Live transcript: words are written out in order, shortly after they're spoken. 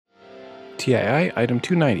TII Item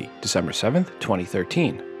 290, December 7th,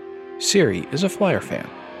 2013. Siri is a Flyer fan.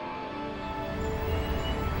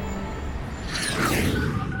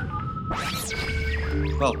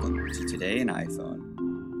 Welcome to Today in iPhone.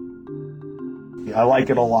 I like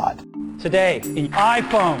it a lot. Today in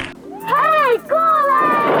iPhone. Hey, Google!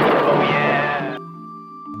 Oh, yeah.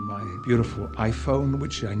 My beautiful iPhone,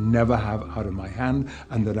 which I never have out of my hand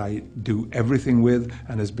and that I do everything with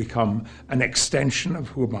and has become an extension of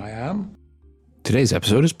who I am. Today's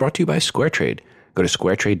episode is brought to you by SquareTrade. Go to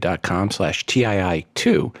squaretrade.com/TII2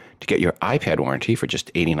 to get your iPad warranty for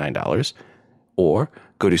just $89, or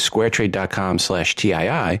go to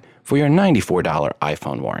squaretrade.com/TII for your $94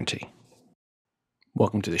 iPhone warranty.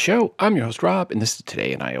 Welcome to the show. I'm your host, Rob, and this is the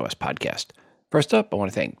Today in iOS podcast. First up, I want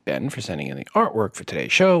to thank Ben for sending in the artwork for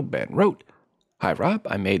today's show. Ben wrote, "Hi, Rob.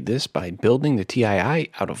 I made this by building the TII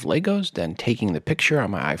out of Legos, then taking the picture on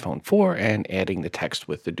my iPhone 4 and adding the text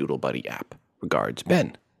with the Doodle Buddy app. Regards,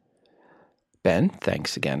 Ben." Ben,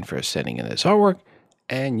 thanks again for sending in this artwork,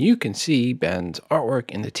 and you can see Ben's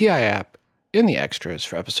artwork in the TII app in the extras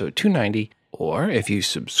for episode 290, or if you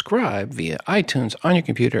subscribe via iTunes on your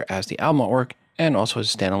computer as the album artwork, and also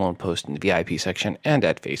as a standalone post in the VIP section and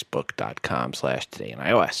at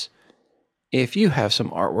facebook.com/todayinios. If you have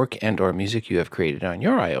some artwork and or music you have created on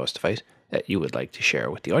your iOS device that you would like to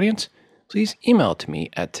share with the audience, please email it to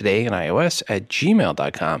me at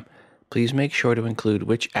todayinios@gmail.com. Please make sure to include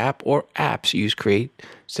which app or apps you create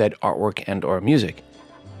said artwork and or music.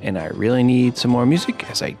 And I really need some more music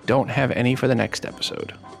as I don't have any for the next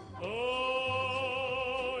episode.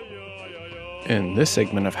 In this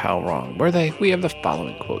segment of How Wrong Were They, we have the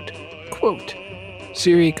following quote. Quote,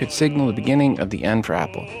 "Siri could signal the beginning of the end for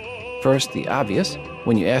Apple. First, the obvious.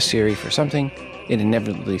 When you ask Siri for something, it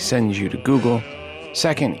inevitably sends you to Google.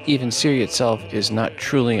 Second, even Siri itself is not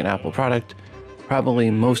truly an Apple product. Probably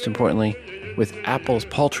most importantly, with Apple's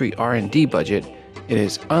paltry R&D budget, it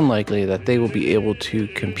is unlikely that they will be able to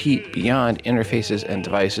compete beyond interfaces and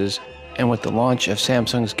devices, and with the launch of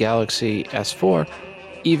Samsung's Galaxy S4,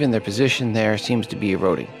 even their position there seems to be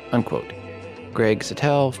eroding." Unquote. Greg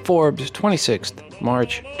Zattel, Forbes, 26th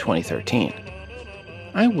March 2013.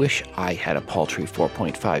 I wish I had a paltry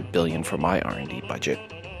 $4.5 billion for my R&D budget,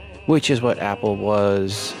 which is what Apple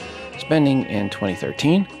was spending in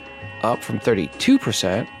 2013, up from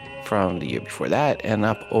 32% from the year before that, and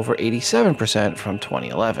up over 87% from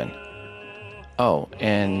 2011. Oh,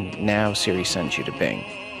 and now Siri sends you to Bing.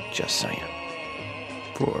 Just saying.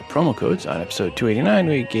 For promo codes, on episode 289,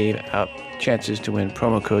 we gave out chances to win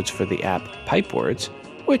promo codes for the app Pipe Words,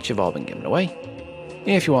 which have all been given away.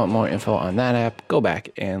 If you want more info on that app, go back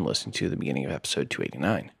and listen to the beginning of episode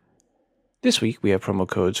 289. This week, we have promo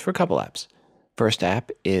codes for a couple apps. First app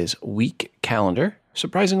is Week Calendar,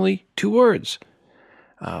 surprisingly 2 words.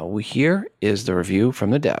 Here is the review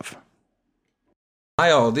from the dev.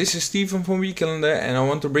 Hi all, this is Steven from Week Calendar and I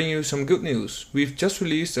want to bring you some good news. We've just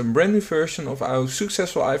released a brand new version of our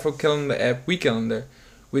successful iPhone calendar app Week Calendar.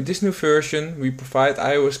 With this new version, we provide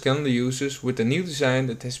iOS calendar users with a new design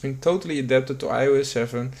that has been totally adapted to iOS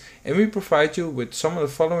 7, and we provide you with some of the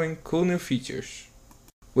following cool new features.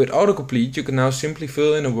 With autocomplete, you can now simply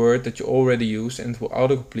fill in a word that you already use and it will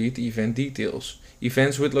autocomplete the event details.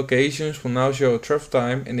 Events with locations will now show a travel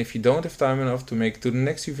time, and if you don't have time enough to make it to the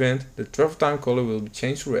next event, the travel time color will be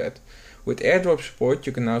changed to red. With AirDrop support,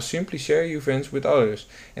 you can now simply share your events with others.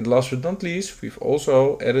 And last but not least, we've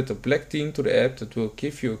also added a black theme to the app that will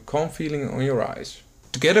give you a calm feeling on your eyes.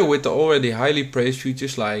 Together with the already highly praised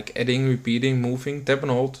features like adding, repeating, moving, tap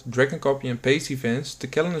and hold, drag and copy and paste events, the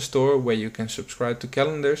calendar store where you can subscribe to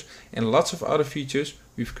calendars, and lots of other features,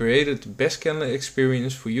 we've created the best calendar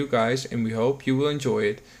experience for you guys and we hope you will enjoy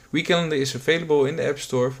it. WeCalendar is available in the App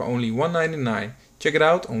Store for only $1.99. Check it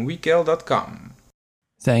out on wecal.com.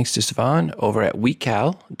 Thanks to Stefan over at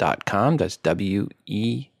wecal.com, that's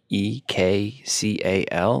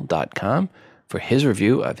WEEKCAL.com, for his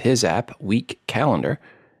review of his app, Week Calendar,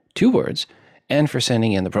 2 words, and for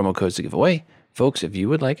sending in the promo codes to give away. Folks, if you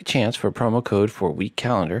would like a chance for a promo code for Week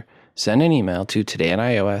Calendar, send an email to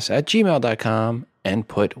todayinios@gmail.com and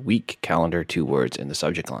put Week Calendar 2 words in the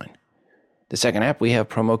subject line. The second app we have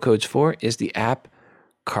promo codes for is the app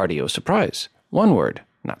Cardio Surprise. 1 word,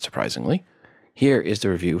 not surprisingly. Here is the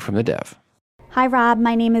review from the dev. Hi Rob,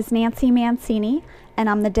 my name is Nancy Mancini, and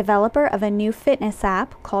I'm the developer of a new fitness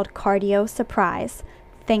app called Cardio Surprise.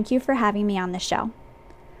 Thank you for having me on the show.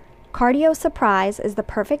 Cardio Surprise is the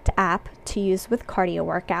perfect app to use with cardio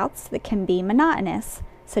workouts that can be monotonous,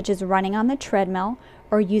 such as running on the treadmill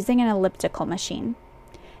or using an elliptical machine.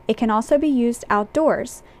 It can also be used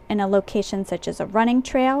outdoors in a location such as a running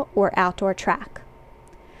trail or outdoor track.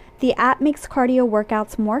 The app makes cardio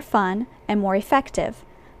workouts more fun and more effective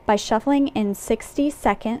by shuffling in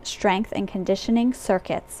 60-second strength and conditioning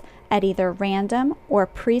circuits at either random or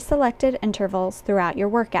pre-selected intervals throughout your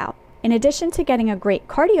workout. In addition to getting a great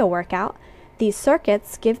cardio workout, these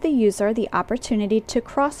circuits give the user the opportunity to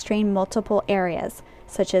cross-train multiple areas,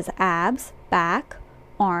 such as abs, back,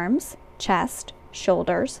 arms, chest,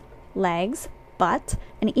 shoulders, legs, butt,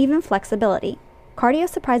 and even flexibility. Cardio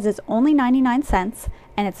Surprise is only 99 cents,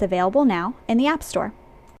 and it's available now in the App Store.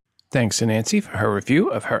 Thanks to Nancy for her review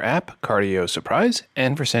of her app, Cardio Surprise,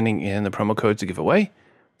 and for sending in the promo codes to give away.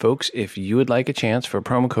 Folks, if you would like a chance for a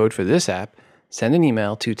promo code for this app, send an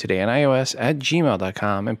email to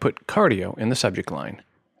todayonios@gmail.com and put cardio in the subject line.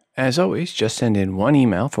 As always, just send in one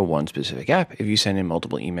email for one specific app. If you send in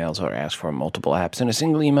multiple emails or ask for multiple apps in a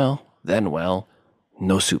single email, then, well,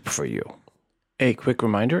 no soup for you. A quick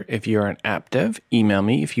reminder, if you're an app dev, email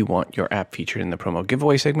me if you want your app featured in the promo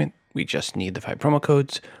giveaway segment. We just need the 5 promo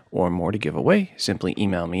codes or more to give away. Simply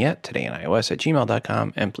email me at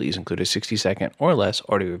todayonios@gmail.com and please include a 60-second or less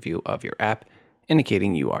audio review of your app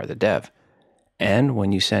indicating you are the dev. And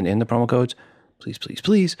when you send in the promo codes,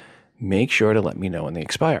 please make sure to let me know when they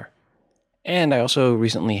expire. And I also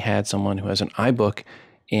recently had someone who has an iBook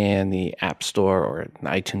in the App Store or an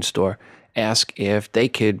iTunes Store ask if they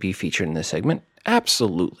could be featured in this segment.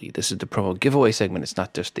 Absolutely. This is the promo giveaway segment. It's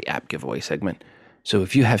not just the app giveaway segment. So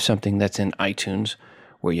if you have something that's in iTunes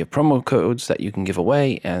where you have promo codes that you can give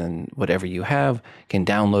away and whatever you have can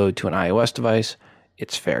download to an iOS device,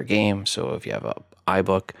 it's fair game. So if you have an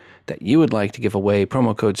iBook that you would like to give away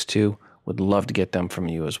promo codes to, would love to get them from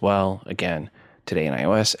you as well. Again,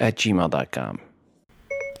 todayonios@gmail.com.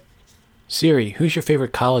 Siri, who's your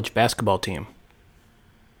favorite college basketball team?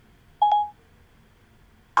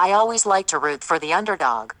 I always like to root for the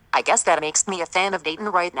underdog. I guess that makes me a fan of Dayton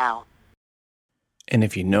right now. And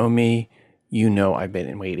if you know me, you know I've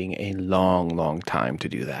been waiting a long time to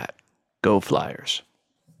do that. Go Flyers.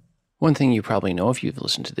 One thing you probably know if you've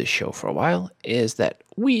listened to this show for a while is that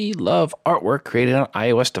we love artwork created on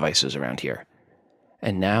iOS devices around here.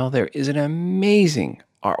 And now there is an amazing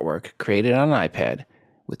artwork created on an iPad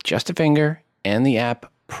with just a finger and the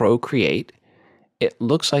app Procreate. It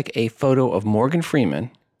looks like a photo of Morgan Freeman.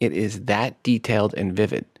 It is that detailed and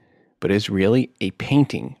vivid, but is really a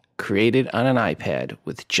painting created on an iPad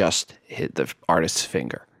with just the artist's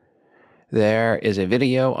finger. There is a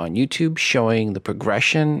video on YouTube showing the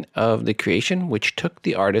progression of the creation, which took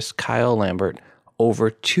the artist Kyle Lambert over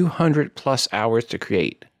 200 plus hours to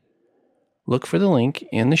create. Look for the link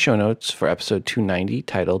in the show notes for episode 290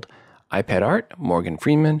 titled iPad Art, Morgan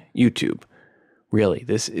Freeman, YouTube. Really,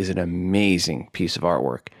 this is an amazing piece of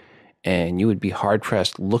artwork, and you would be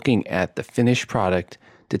hard-pressed looking at the finished product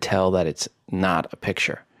to tell that it's not a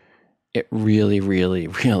picture. It really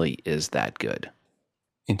is that good.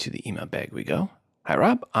 Into the email bag we go. Hi,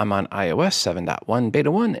 Rob. I'm on iOS 7.1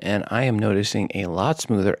 Beta 1, and I am noticing a lot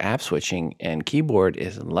smoother app switching, and keyboard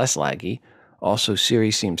is less laggy. Also,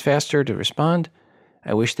 Siri seems faster to respond.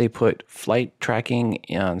 I wish they put flight tracking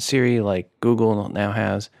on Siri like Google now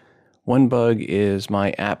has. One bug is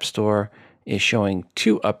my App Store is showing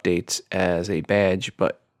 2 updates as a badge,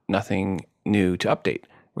 but nothing new to update.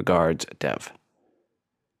 Regards, Dev.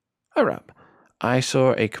 Hi, Rob. I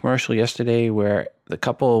saw a commercial yesterday where the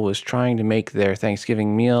couple was trying to make their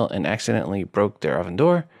Thanksgiving meal and accidentally broke their oven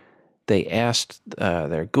door. They asked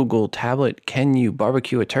their Google tablet, "Can you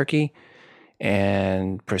barbecue a turkey?"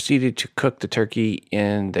 and proceeded to cook the turkey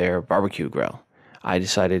in their barbecue grill. I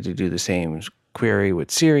decided to do the same query with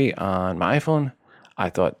Siri on my iPhone. I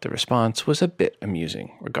thought the response was a bit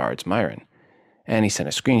amusing. Regards, Myron. And he sent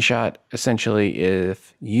a screenshot. Essentially,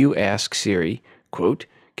 if you ask Siri, quote,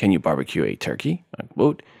 "Can you barbecue a turkey?"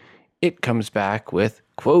 unquote, it comes back with,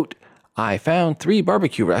 quote, "I found 3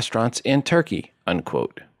 barbecue restaurants in Turkey,"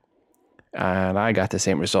 unquote. And I got the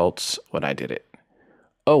same results when I did it.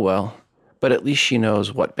 Oh well, but at least she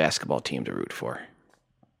knows what basketball team to root for.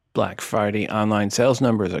 Black Friday online sales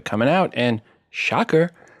numbers are coming out, and shocker,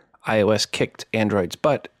 iOS kicked Android's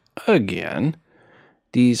butt again.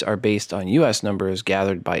 These are based on US numbers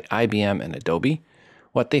gathered by IBM and Adobe.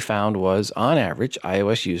 What they found was, on average,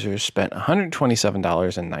 iOS users spent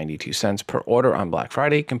 $127.92 per order on Black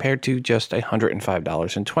Friday compared to just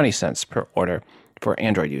 $105.20 per order for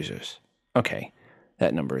Android users. Okay,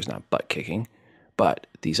 that number is not butt-kicking, but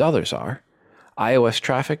these others are. iOS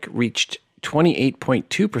traffic reached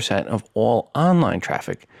 28.2% of all online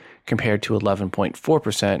traffic compared to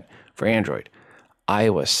 11.4% for Android.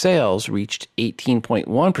 iOS sales reached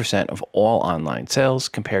 18.1% of all online sales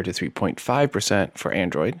compared to 3.5% for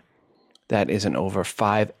Android. That is an over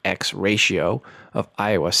 5x ratio of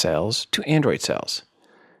iOS sales to Android sales.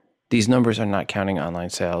 These numbers are not counting online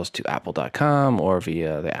sales to Apple.com or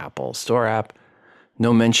via the Apple Store app.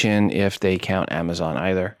 No mention if they count Amazon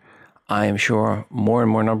either. I am sure more and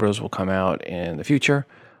more numbers will come out in the future,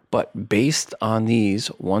 but based on these,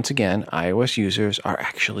 once again, iOS users are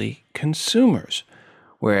actually consumers,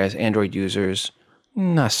 whereas Android users,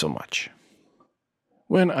 not so much.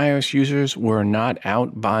 When iOS users were not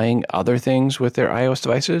out buying other things with their iOS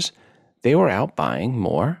devices, they were out buying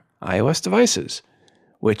more iOS devices,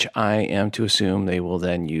 which I am to assume they will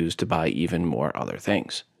then use to buy even more other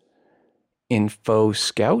things. Info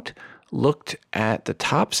Scout looked at the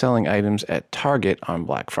top selling items at Target on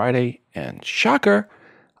Black Friday, and shocker,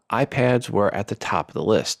 iPads were at the top of the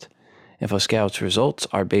list. Info Scout's results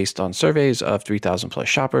are based on surveys of 3,000 plus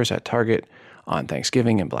shoppers at Target on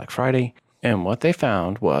Thanksgiving and Black Friday, and what they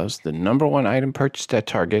found was the number one item purchased at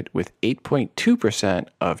Target with 8.2%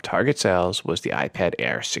 of Target sales was the iPad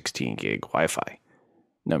Air 16 gig Wi-Fi.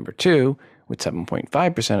 Number two, with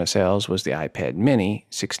 7.5% of sales, was the iPad Mini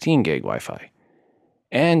 16 gig Wi-Fi.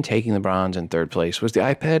 And taking the bronze in third place was the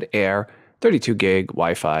iPad Air 32 gig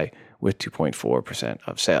Wi-Fi with 2.4%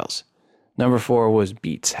 of sales. Number four was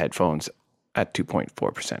Beats headphones at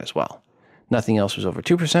 2.4% as well. Nothing else was over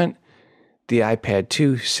 2%. The iPad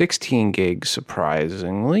 2 16 gig,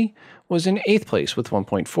 surprisingly, was in 8th place with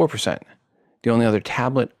 1.4%. The only other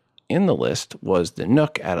tablet in the list was the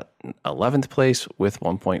Nook at 11th place with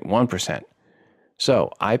 1.1%.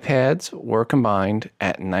 So iPads were combined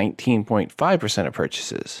at 19.5% of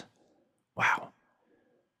purchases. Wow.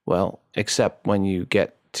 Well, except when you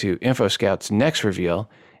get to InfoScout's next reveal,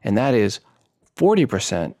 and that is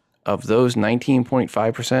 40% of those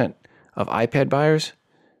 19.5% of iPad buyers,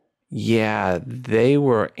 yeah, they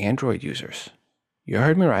were Android users. You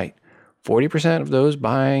heard me right. 40% of those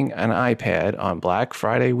buying an iPad on Black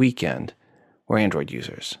Friday weekend were Android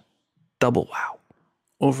users. Double wow.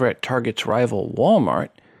 Over at Target's rival Walmart,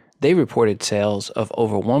 they reported sales of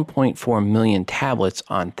over 1.4 million tablets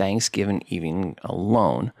on Thanksgiving evening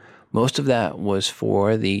alone. Most of that was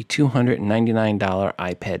for the $299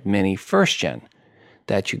 iPad Mini first gen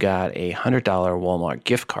that you got a $100 Walmart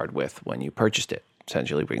gift card with when you purchased it,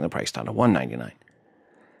 essentially bringing the price down to $199.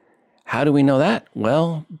 How do we know that?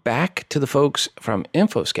 Well, back to the folks from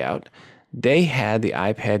InfoScout, they had the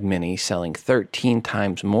iPad Mini selling 13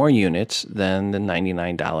 times more units than the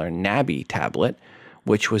 $99 Nabi tablet,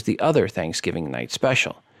 which was the other Thanksgiving night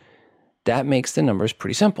special. That makes the numbers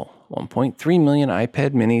pretty simple. 1.3 million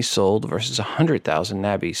iPad Minis sold versus 100,000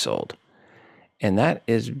 Nabis sold. And that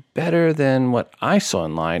is better than what I saw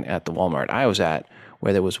in line at the Walmart I was at,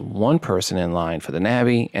 where there was one person in line for the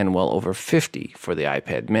Nabi and well over 50 for the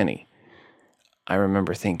iPad Mini. I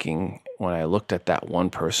remember thinking when I looked at that one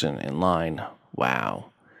person in line, wow,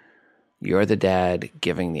 you're the dad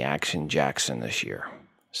giving the Action Jackson this year.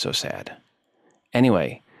 So sad.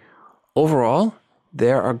 Anyway, overall,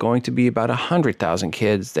 there are going to be about 100,000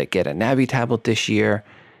 kids that get a Nabi tablet this year,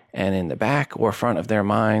 and in the back or front of their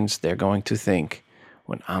minds, they're going to think,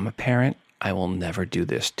 when I'm a parent, I will never do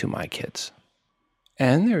this to my kids.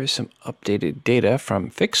 And there is some updated data from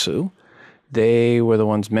Fixu. They were the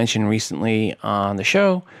ones mentioned recently on the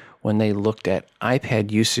show when they looked at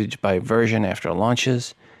iPad usage by version after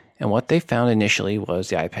launches, and what they found initially was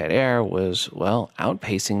the iPad Air was, well,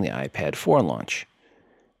 outpacing the iPad 4 launch.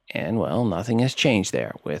 And, well, nothing has changed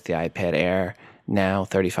there, with the iPad Air now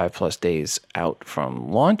 35 plus days out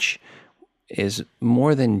from launch, is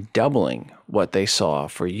more than doubling what they saw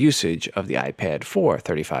for usage of the iPad 4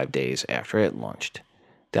 35 days after it launched.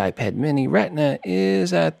 The iPad Mini Retina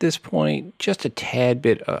is at this point just a tad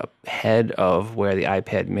bit ahead of where the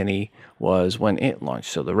iPad Mini was when it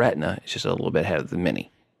launched. So the Retina is just a little bit ahead of the Mini.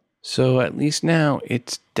 So at least now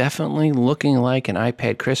it's definitely looking like an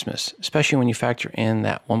iPad Christmas, especially when you factor in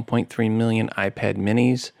that 1.3 million iPad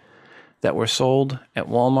Minis that were sold at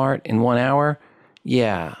Walmart in 1 hour.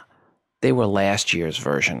 Yeah, they were last year's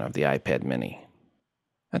version of the iPad Mini.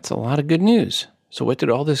 That's a lot of good news. So what did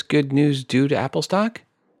all this good news do to Apple stock?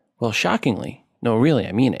 Well, shockingly, no, really,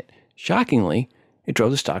 I mean it. Shockingly, it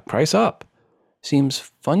drove the stock price up.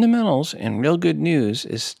 Seems fundamentals and real good news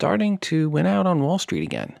is starting to win out on Wall Street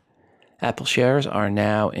again. Apple shares are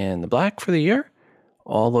now in the black for the year.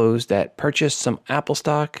 All those that purchased some Apple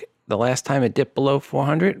stock the last time it dipped below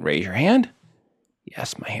 400, raise your hand.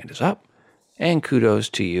 Yes, my hand is up. And kudos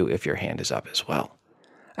to you if your hand is up as well.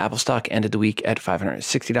 Apple stock ended the week at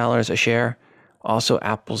 $560 a share. Also,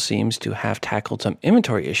 Apple seems to have tackled some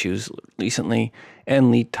inventory issues recently, and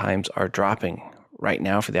lead times are dropping. Right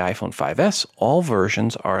now for the iPhone 5S, all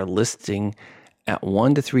versions are listing at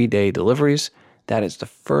 1 to 3 day deliveries. That is the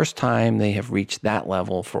first time they have reached that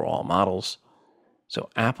level for all models. So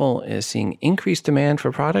Apple is seeing increased demand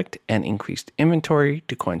for product and increased inventory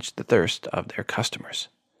to quench the thirst of their customers.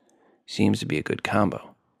 Seems to be a good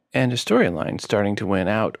combo. And a storyline starting to win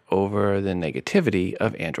out over the negativity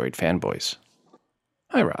of Android fanboys.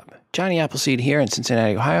 Hi Rob, Johnny Appleseed here in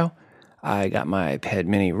Cincinnati, Ohio. I got my iPad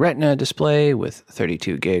mini Retina display with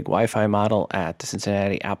 32 gig Wi-Fi model at the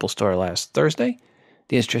Cincinnati Apple Store last Thursday.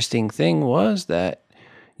 The interesting thing was that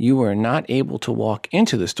you were not able to walk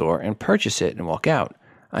into the store and purchase it and walk out.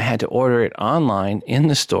 I had to order it online in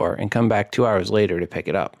the store and come back 2 hours later to pick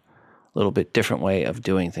it up. A little bit different way of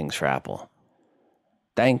doing things for Apple.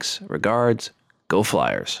 Thanks, regards, go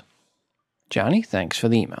Flyers. Johnny, thanks for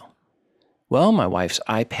the email. Well, my wife's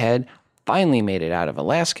iPad finally made it out of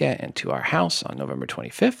Alaska and to our house on November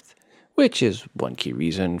 25th, which is one key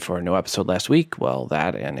reason for no episode last week. Well,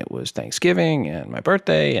 that and it was Thanksgiving and my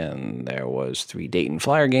birthday, and there was 3 Dayton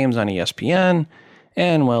Flyer games on ESPN,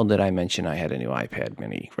 and well, did I mention I had a new iPad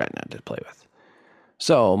mini Retina to play with.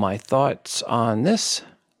 So my thoughts on this,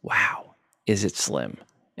 wow, is it slim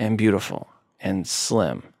and beautiful and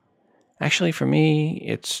slim. Actually, for me,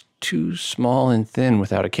 it's too small and thin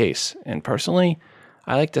without a case, and personally,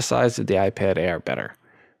 I like the size of the iPad Air better.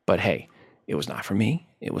 But hey, it was not for me.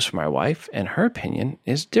 It was for my wife, and her opinion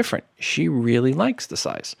is different. She really likes the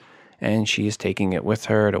size, and she is taking it with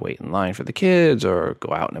her to wait in line for the kids or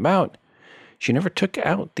go out and about. She never took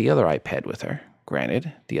out the other iPad with her.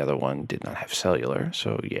 Granted, the other one did not have cellular,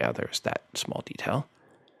 so yeah, there's that small detail.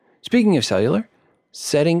 Speaking of cellular,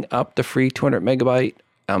 setting up the free 200 megabyte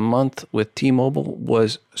a month with T-Mobile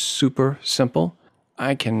was super simple.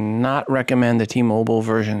 I cannot recommend the T-Mobile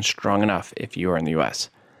version strong enough if you are in the US.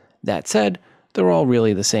 That said, they're all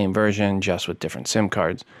really the same version, just with different SIM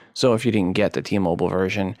cards. So if you didn't get the T-Mobile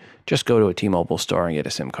version, just go to a T-Mobile store and get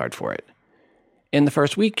a SIM card for it. In the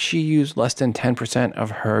first week, she used less than 10%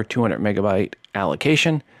 of her 200 megabyte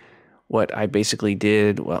allocation. What I basically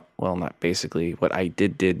did, well, not basically, what I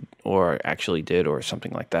did, or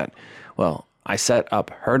something like that. Well, I set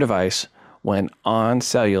up her device when on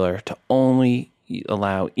cellular to only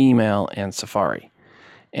allow email and Safari.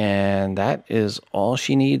 And that is all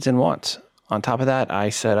she needs and wants. On top of that, I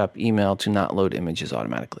set up email to not load images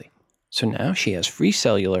automatically. So now she has free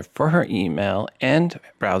cellular for her email and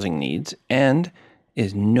browsing needs and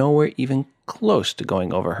is nowhere even close to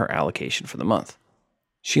going over her allocation for the month.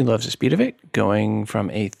 She loves the speed of it. Going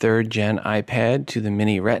from a 3rd gen iPad to the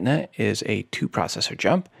mini Retina is a 2-processor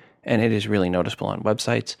jump, and it is really noticeable on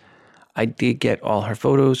websites. I did get all her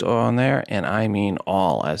photos on there, and I mean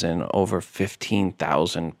all, as in over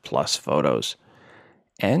 15,000 plus photos.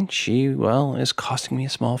 And she, is costing me a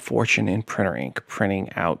small fortune in printer ink,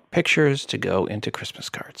 printing out pictures to go into Christmas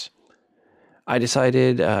cards. I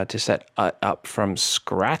decided to set up from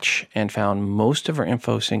scratch and found most of her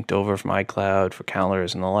info synced over from iCloud for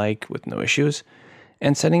calendars and the like with no issues.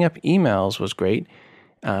 And setting up emails was great.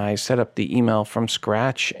 I set up the email from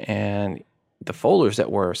scratch, and the folders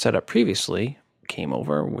that were set up previously came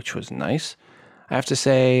over, which was nice. I have to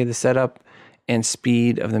say the setup and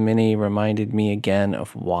speed of the Mini reminded me again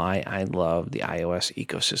of why I love the iOS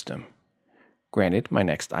ecosystem. Granted, my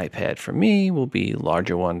next iPad for me will be a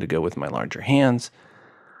larger one to go with my larger hands,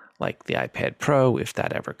 like the iPad Pro, if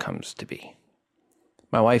that ever comes to be.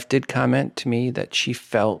 My wife did comment to me that she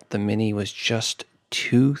felt the Mini was just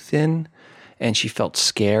too thin, and she felt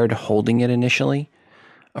scared holding it initially,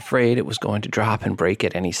 afraid it was going to drop and break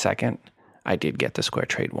at any second. I did get the Square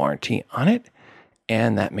Trade warranty on it,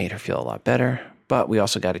 and that made her feel a lot better, but we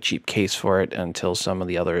also got a cheap case for it until some of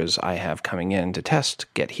the others I have coming in to test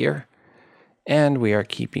get here, and we are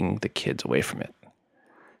keeping the kids away from it.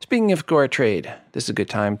 Speaking of Square Trade, this is a good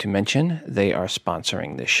time to mention they are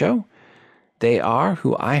sponsoring this show. They are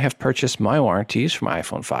who I have purchased my warranties for my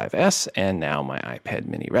iPhone 5S and now my iPad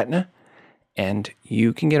mini Retina. And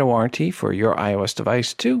you can get a warranty for your iOS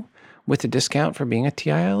device too, with a discount for being a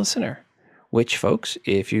TII listener. Which, folks,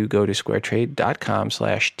 if you go to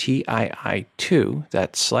squaretrade.com/TII2,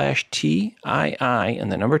 that's /TII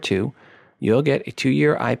and the number 2, you'll get a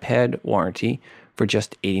 2-year iPad warranty for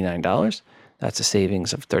just $89. That's a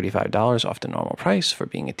savings of $35 off the normal price for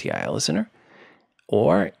being a TII listener.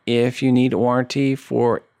 Or if you need a warranty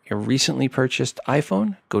for a recently purchased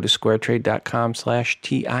iPhone, go to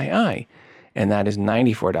squaretrade.com/TII, and that is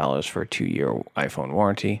 $94 for a 2-year iPhone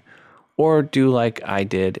warranty. Or do like I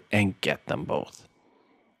did and get them both.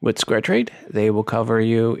 With SquareTrade, they will cover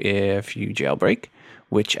you if you jailbreak,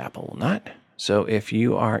 which Apple will not. So if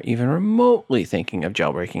you are even remotely thinking of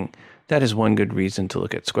jailbreaking, that is one good reason to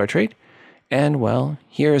look at SquareTrade. And, well,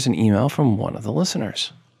 here's an email from one of the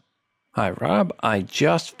listeners. Hi, Rob. I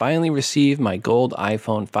just finally received my gold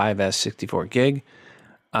iPhone 5S 64 gig.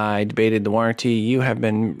 I debated the warranty you have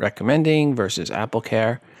been recommending versus Apple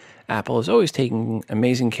Care. Apple is always taking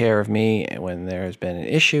amazing care of me when there has been an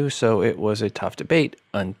issue, so it was a tough debate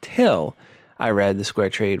until I read the Square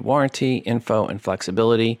Trade warranty, info, and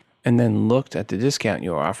flexibility, and then looked at the discount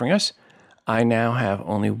you are offering us. I now have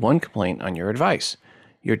only one complaint on your advice.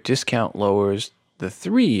 Your discount lowers the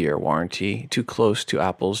 3-year warranty to close to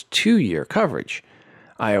Apple's 2-year coverage.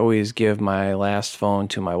 I always give my last phone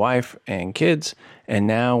to my wife and kids, and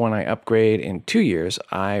now when I upgrade in 2 years,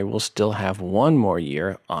 I will still have 1 more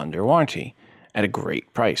year under warranty at a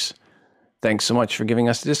great price. Thanks so much for giving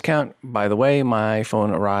us a discount. By the way, my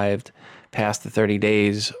phone arrived past the 30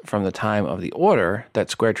 days from the time of the order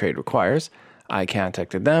that Square Trade requires. I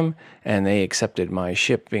contacted them, and they accepted my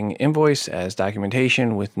shipping invoice as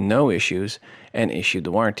documentation with no issues and issued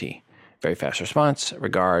the warranty. Very fast response.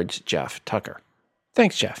 Regards, Jeff Tucker.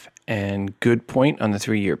 Thanks, Jeff. And good point on the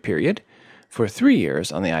 3-year period. For 3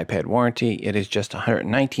 years on the iPad warranty, it is just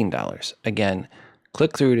 $119. Again,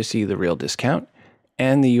 click through to see the real discount.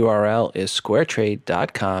 And the URL is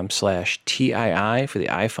squaretrade.com/TII for the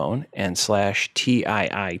iPhone and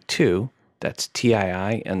 /TII2. That's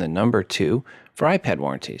TII and the number 2 for iPad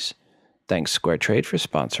warranties. Thanks, Square Trade, for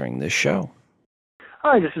sponsoring this show.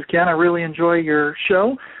 Hi, this is Ken. I really enjoy your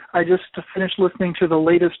show. I just finished listening to the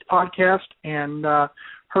latest podcast and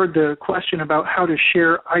heard the question about how to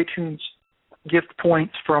share iTunes gift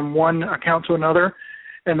points from one account to another.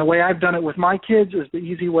 And the way I've done it with my kids is the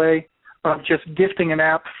easy way of just gifting an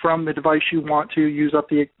app from the device you want to use up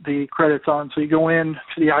the credits on. So you go in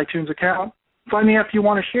to the iTunes account, find the app you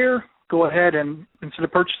want to share, go ahead and instead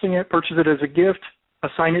of purchasing it, purchase it as a gift,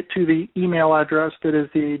 assign it to the email address that is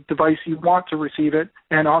the device you want to receive it,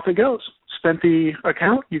 and off it goes. Spent the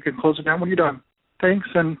account, you can close it down when you're done. Thanks,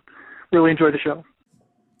 and really enjoy the show.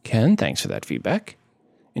 Ken, thanks for that feedback.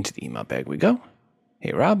 Into the email bag we go.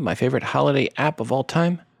 Hey, Rob, my favorite holiday app of all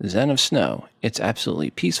time, Zen of Snow. It's absolutely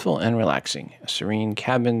peaceful and relaxing. A serene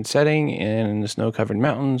cabin setting in the snow-covered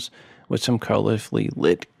mountains with some colorfully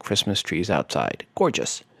lit Christmas trees outside.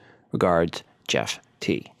 Gorgeous. Regards, Jeff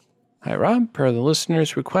T. Hi, Rob. Per the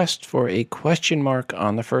listener's request for a question mark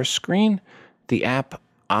on the first screen, the app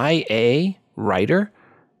IA Writer,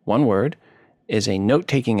 one word, is a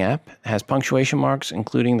note-taking app, has punctuation marks,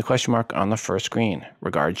 including the question mark on the first screen.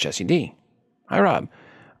 Regards, Jesse D. Hi, Rob.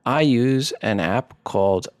 I use an app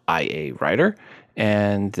called IA Writer,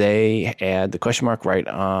 and they add the question mark right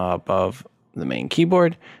above the main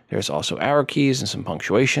keyboard. There's also arrow keys and some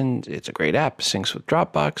punctuation. It's a great app, syncs with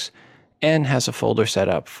Dropbox, and has a folder set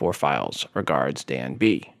up for files. Regards, Dan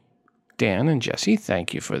B. Dan and Jesse,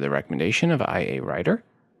 thank you for the recommendation of IA Writer.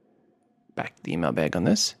 Back to the email bag on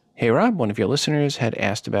this. Hey, Rob, one of your listeners had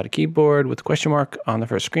asked about a keyboard with a question mark on the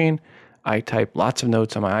first screen. I type lots of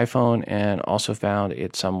notes on my iPhone and also found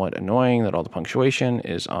it somewhat annoying that all the punctuation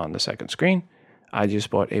is on the second screen. I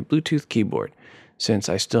just bought a Bluetooth keyboard. Since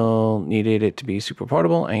I still needed it to be super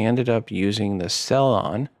portable, I ended up using the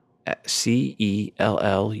Cellon, Cellun,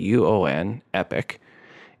 Epic,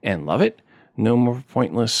 and love it. No more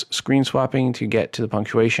pointless screen swapping to get to the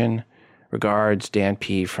punctuation. Regards, Dan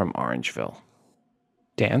P. from Orangeville.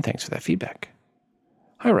 Dan, thanks for that feedback.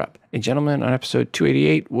 Hi, Rob. A gentleman on episode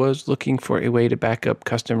 288 was looking for a way to back up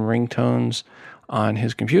custom ringtones on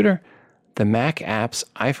his computer. The Mac app's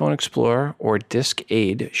iPhone Explorer or Disk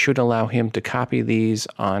Aid should allow him to copy these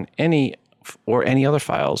on any other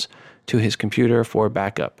files to his computer for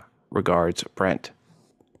backup. Regards, Brent.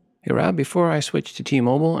 Hey, Rob, before I switched to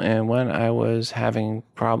T-Mobile and when I was having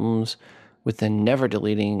problems with the never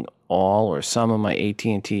deleting all or some of my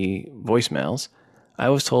AT&T voicemails, I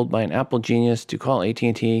was told by an Apple genius to call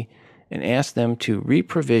AT&T and ask them to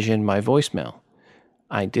reprovision my voicemail.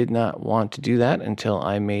 I did not want to do that until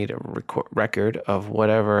I made a record of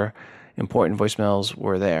whatever important voicemails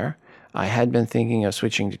were there. I had been thinking of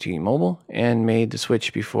switching to T-Mobile and made the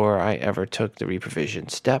switch before I ever took the reprovision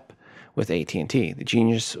step with AT&T. The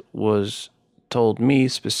genius told me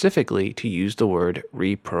specifically to use the word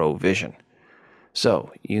reprovision.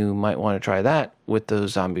 So you might want to try that with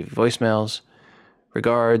those zombie voicemails.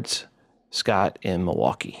 Regards, Scott in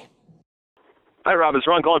Milwaukee. Hi, Rob. It's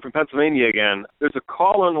Ron calling from Pennsylvania again. There's a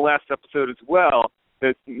call on the last episode as well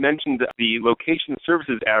that mentioned the location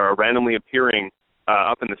services error randomly appearing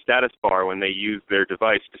up in the status bar when they use their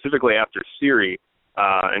device, specifically after Siri,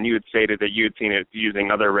 and you had stated that you had seen it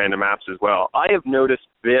using other random apps as well. I have noticed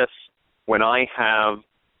this when I have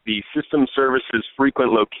the System Services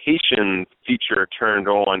Frequent Location feature turned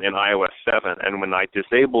on in iOS 7, and when I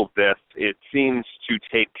disabled this, it seems to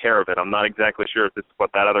take care of it. I'm not exactly sure if this is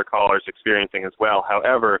what that other caller is experiencing as well.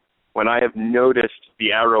 However, when I have noticed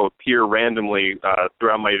the arrow appear randomly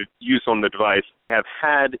throughout my use on the device, I have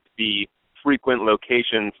had the Frequent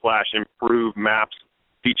Location / Improve Maps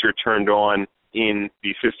feature turned on in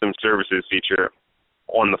the System Services feature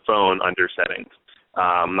on the phone under Settings.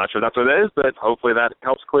 I'm not sure that's what it is, but hopefully that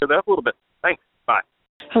helps clear that up a little bit. Thanks. Bye.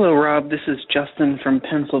 Hello, Rob. This is Justin from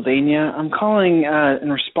Pennsylvania. I'm calling in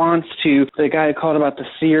response to the guy who called about the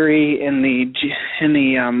Siri and the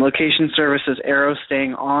location services arrow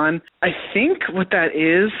staying on. I think what that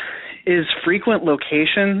is frequent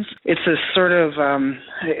locations. It's a sort of, I'm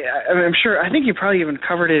sure, I think you probably even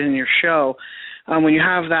covered it in your show. When you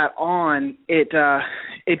have that on, it'll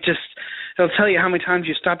tell you how many times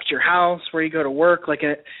you stopped at your house, where you go to work. Like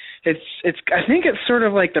I think it's sort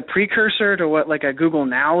of like the precursor to what like a Google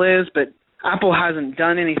Now is, but Apple hasn't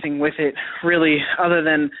done anything with it really, other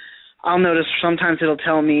than I'll notice sometimes it'll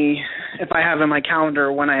tell me if I have in my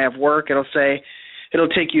calendar when I have work, it'll say it'll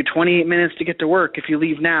take you 28 minutes to get to work if you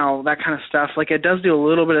leave now, that kind of stuff. Like it does do a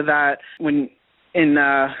little bit of that when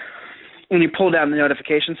you pull down the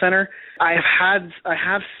notification center. I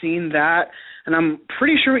have seen that, and I'm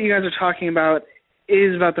pretty sure what you guys are talking about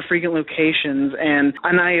is about the frequent locations, and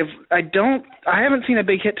I haven't seen a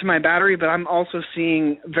big hit to my battery, but I'm also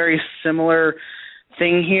seeing very similar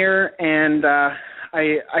thing here, and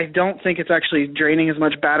I don't think it's actually draining as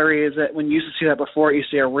much battery as that when you used to see that before. You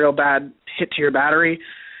see a real bad hit to your battery.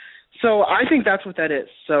 So I think that's what that is.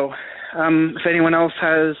 So if anyone else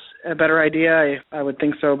has a better idea, I would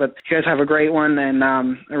think so. But you guys have a great one, and I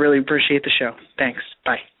really appreciate the show. Thanks.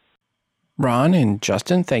 Bye. Ron and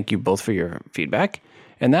Justin, thank you both for your feedback.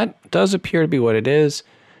 And that does appear to be what it is.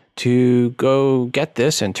 To go get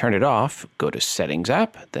this and turn it off, go to Settings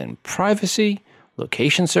app, then Privacy,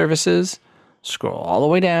 Location Services, scroll all the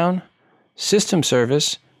way down, System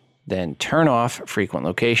Service, then turn off Frequent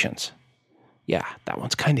Locations. Yeah, that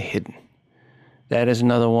one's kind of hidden. That is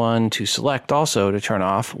another one to select also to turn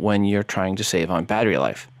off when you're trying to save on battery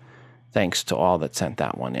life. Thanks to all that sent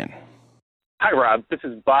that one in. Hi, Rob. This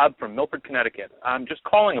is Bob from Milford, Connecticut. I'm just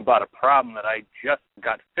calling about a problem that I just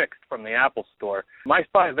got fixed from the Apple Store. My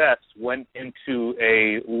 5S went into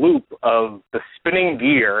a loop of the spinning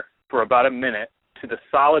gear for about a minute to the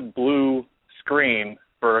solid blue screen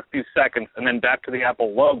for a few seconds and then back to the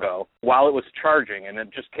Apple logo while it was charging, and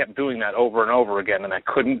it just kept doing that over and over again, and I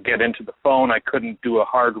couldn't get into the phone. I couldn't do a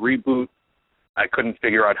hard reboot. I couldn't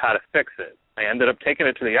figure out how to fix it. I ended up taking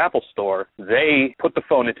it to the Apple Store. They put the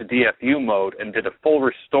phone into DFU mode and did a full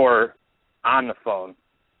restore on the phone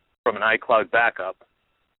from an iCloud backup,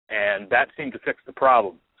 and that seemed to fix the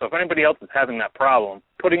problem. So if anybody else is having that problem,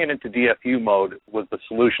 putting it into DFU mode was the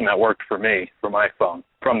solution that worked for me for my phone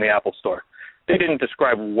from the Apple Store. They didn't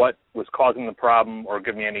describe what was causing the problem or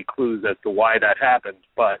give me any clues as to why that happened,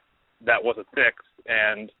 but that was a fix,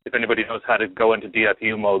 and if anybody knows how to go into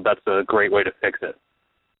DFU mode, that's a great way to fix it.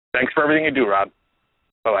 Thanks for everything you do, Rob.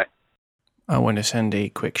 Bye-bye. I want to send a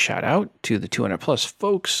quick shout out to the 200 plus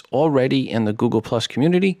folks already in the Google Plus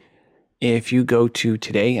community. If you go to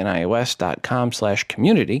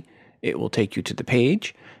todayinios.com/community, it will take you to the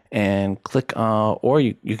page and click or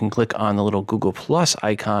you can click on the little Google Plus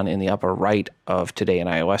icon in the upper right of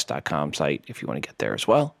todayinios.com site if you want to get there as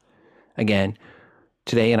well. Again,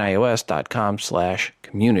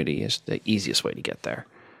 todayinios.com/community is the easiest way to get there.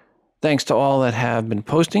 Thanks to all that have been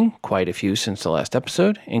posting, quite a few since the last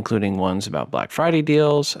episode, including ones about Black Friday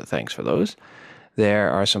deals. Thanks for those. There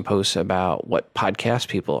are some posts about what podcasts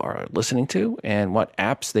people are listening to and what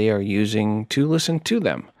apps they are using to listen to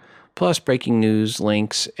them, plus breaking news,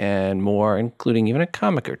 links, and more, including even a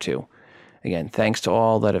comic or two. Again, thanks to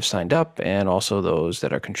all that have signed up and also those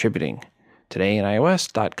that are contributing.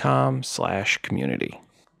 todayinios.com/community.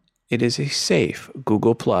 It is a safe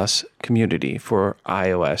Google Plus community for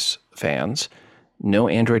iOS fans. No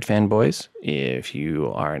Android fanboys. If you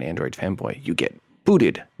are an Android fanboy, you get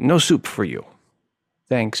booted. No soup for you.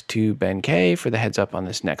 Thanks to Ben K for the heads up on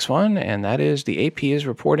this next one, and that is the AP is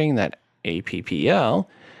reporting that APPL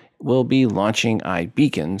will be launching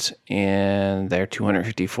iBeacons in their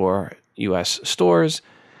 254 U.S. stores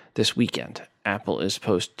this weekend. Apple is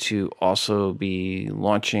supposed to also be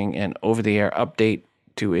launching an over-the-air update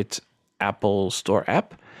to its Apple Store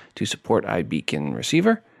app to support iBeacon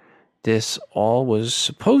receiver. This all was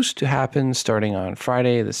supposed to happen starting on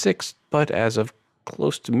Friday the 6th, but as of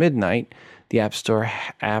close to midnight, the App Store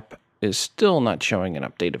app is still not showing an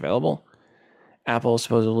update available. Apple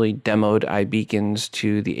supposedly demoed iBeacons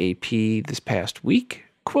to the AP this past week,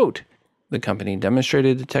 Quote, the company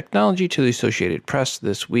demonstrated the technology to the Associated Press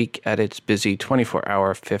this week at its busy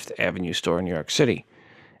 24-hour Fifth Avenue store in New York City.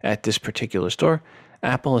 At this particular store,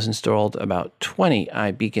 Apple has installed about 20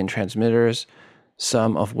 iBeacon transmitters,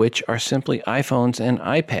 some of which are simply iPhones and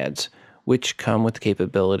iPads, which come with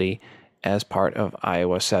capability as part of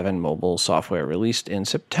iOS 7 mobile software released in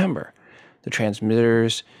September. The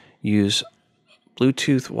transmitters use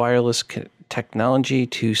Bluetooth wireless technology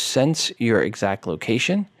to sense your exact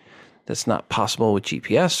location. That's not possible with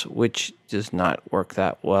GPS, which does not work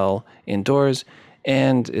that well indoors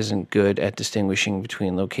and isn't good at distinguishing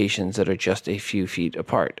between locations that are just a few feet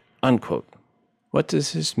apart. Unquote. What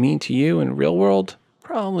does this mean to you in real world?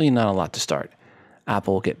 Probably not a lot to start.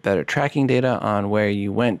 Apple will get better tracking data on where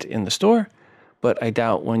you went in the store, but I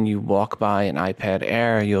doubt when you walk by an iPad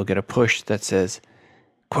Air, you'll get a push that says,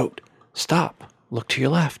 quote, stop, look to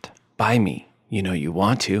your left, buy me. You know you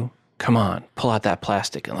want to. Come on, pull out that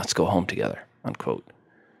plastic and let's go home together, unquote.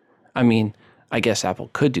 I mean, I guess Apple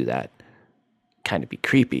could do that. Kind of be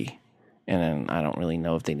creepy, and I don't really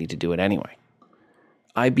know if they need to do it anyway.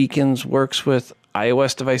 iBeacons works with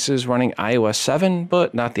iOS devices running iOS 7,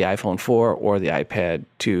 but not the iPhone 4 or the iPad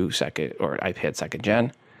 2 second or iPad 2nd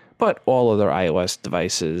gen. But all other iOS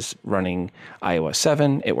devices running iOS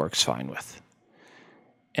 7, it works fine with.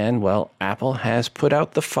 And, well, Apple has put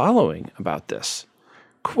out the following about this.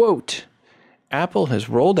 Quote, Apple has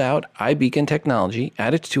rolled out iBeacon technology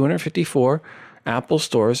at its 254 Apple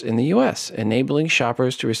stores in the U.S., enabling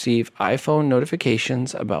shoppers to receive iPhone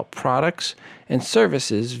notifications about products and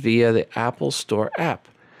services via the Apple Store app.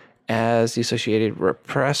 As the Associated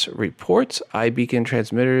Press reports, iBeacon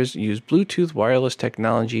transmitters use Bluetooth wireless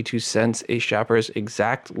technology to sense a shopper's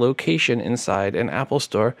exact location inside an Apple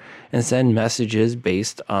store and send messages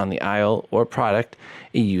based on the aisle or product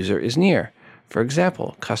a user is near. For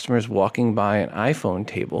example, customers walking by an iPhone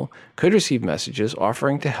table could receive messages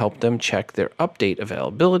offering to help them check their update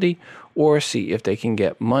availability or see if they can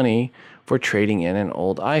get money for trading in an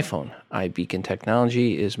old iPhone. iBeacon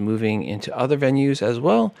technology is moving into other venues as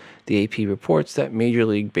well. The AP reports that Major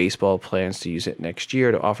League Baseball plans to use it next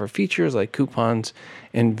year to offer features like coupons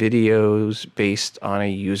and videos based on a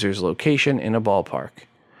user's location in a ballpark.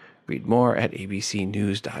 Read more at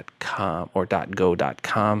abcnews.com or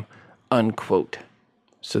 .go.com. Unquote.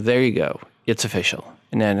 So there you go. It's official.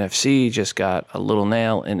 And NFC just got a little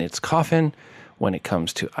nail in its coffin when it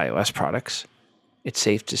comes to iOS products. It's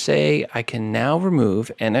safe to say I can now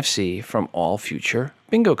remove NFC from all future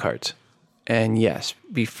bingo cards. And yes,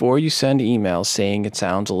 before you send emails saying it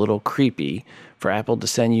sounds a little creepy for Apple to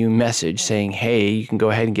send you a message saying, hey, you can go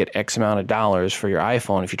ahead and get X amount of dollars for your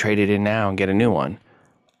iPhone if you trade it in now and get a new one,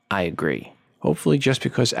 I agree. Hopefully just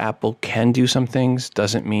because Apple can do some things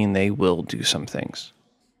doesn't mean they will do some things.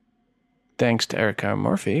 Thanks to Erica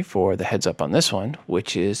Murphy for the heads up on this one,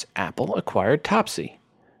 which is Apple acquired Topsy.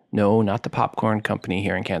 No, not the popcorn company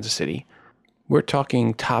here in Kansas City. We're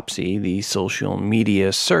talking Topsy, the social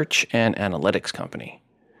media search and analytics company.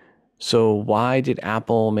 So why did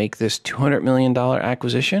Apple make this $200 million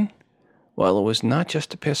acquisition? Well, it was not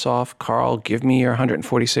just to piss off Carl, give me your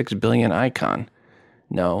 146 billion icon.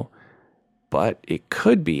 No, but it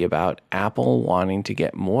could be about Apple wanting to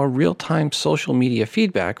get more real-time social media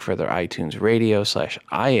feedback for their iTunes Radio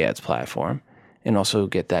 /iAds platform, and also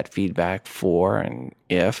get that feedback for and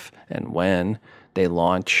if and when they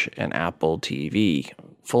launch an Apple TV,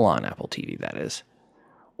 full-on Apple TV, that is.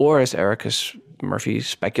 Or as Erica Murphy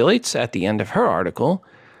speculates at the end of her article,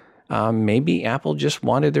 maybe Apple just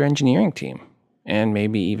wanted their engineering team, and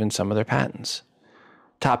maybe even some of their patents.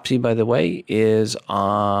 Topsy, by the way, is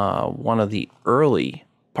one of the early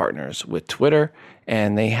partners with Twitter,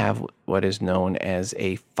 and they have what is known as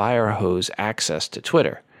a fire hose access to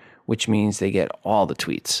Twitter, which means they get all the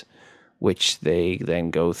tweets, which they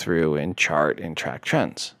then go through and chart and track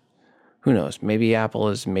trends. Who knows? Maybe Apple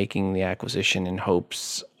is making the acquisition in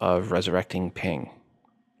hopes of resurrecting Ping.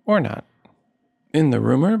 Or not. In the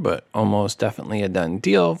rumor, but almost definitely a done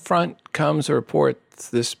deal, front comes a report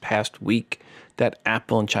this past week that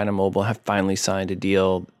Apple and China Mobile have finally signed a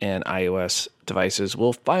deal and iOS devices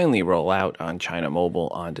will finally roll out on China Mobile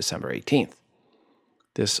on December 18th.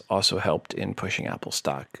 This also helped in pushing Apple's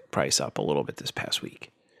stock price up a little bit this past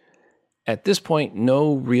week. At this point,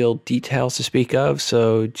 no real details to speak of,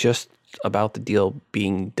 so just about the deal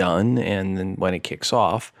being done and then when it kicks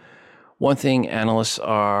off. One thing analysts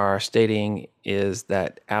are stating is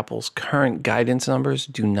that Apple's current guidance numbers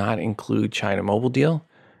do not include China Mobile deal.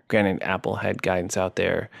 Granted, Apple had guidance out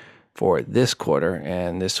there for this quarter,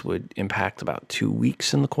 and this would impact about 2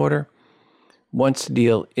 weeks in the quarter. Once the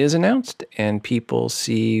deal is announced and people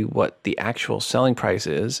see what the actual selling price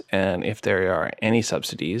is and if there are any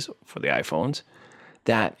subsidies for the iPhones,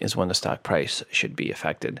 that is when the stock price should be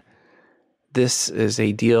affected. This is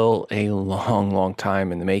a deal a long, long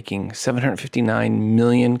time in the making. 759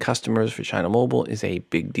 million customers for China Mobile is a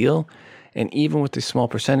big deal. And even with a small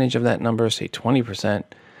percentage of that number, say 20%,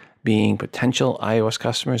 being potential iOS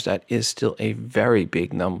customers, that is still a very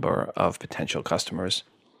big number of potential customers.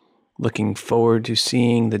 Looking forward to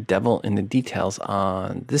seeing the devil in the details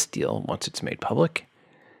on this deal once it's made public.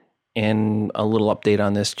 And a little update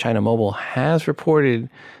on this, China Mobile has reported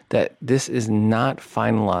that this is not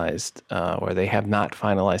finalized, or they have not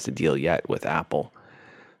finalized the deal yet with Apple.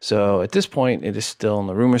 So at this point, it is still in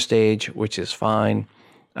the rumor stage, which is fine.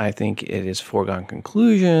 I think it is foregone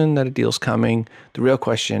conclusion that a deal's coming. The real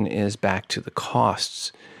question is back to the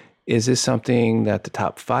costs. Is this something that the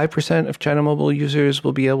top 5% of China Mobile users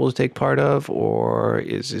will be able to take part of, or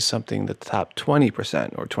is this something that the top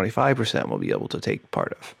 20% or 25% will be able to take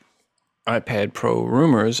part of? iPad Pro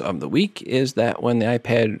rumors of the week is that when the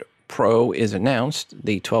iPad Pro is announced,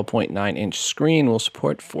 the 12.9-inch screen will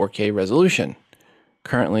support 4K resolution.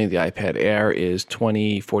 Currently, the iPad Air is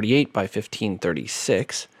 2048 by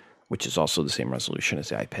 1536, which is also the same resolution as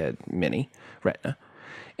the iPad Mini Retina.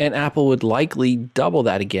 And Apple would likely double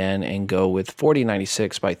that again and go with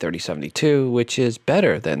 4096 by 3072, which is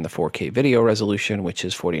better than the 4K video resolution, which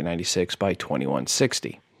is 4096 by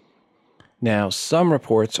 2160. Now, some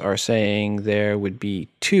reports are saying there would be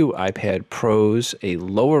two iPad Pros, a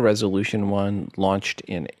lower resolution one launched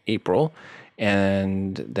in April,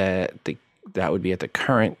 and that would be at the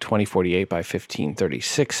current 2048 by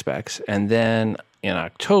 1536 specs. And then in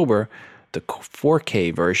October, the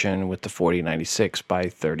 4K version with the 4096 by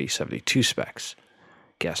 3072 specs.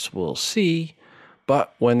 Guess we'll see.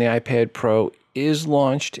 But when the iPad Pro is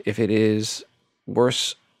launched, if it is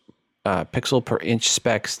worse pixel per inch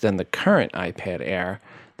specs than the current iPad Air,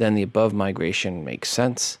 then the above migration makes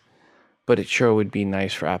sense. But it sure would be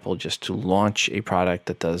nice for Apple just to launch a product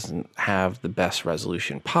that doesn't have the best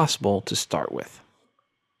resolution possible to start with.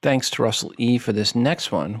 Thanks to Russell E. for this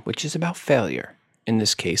next one, which is about failure. In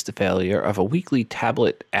this case, the failure of a weekly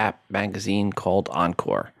tablet app magazine called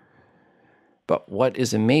Encore. But what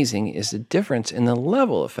is amazing is the difference in the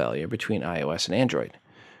level of failure between iOS and Android.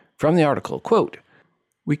 From the article, quote,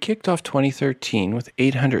 "We kicked off 2013 with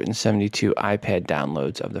 872 iPad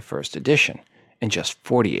downloads of the first edition, and just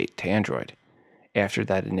 48 to Android. After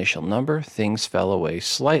that initial number, things fell away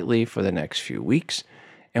slightly for the next few weeks,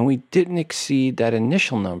 and we didn't exceed that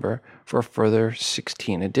initial number for a further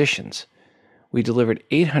 16 editions. We delivered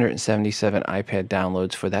 877 iPad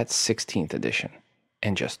downloads for that 16th edition,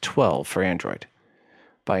 and just 12 for Android.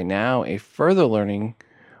 By now, a further learning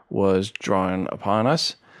was drawn upon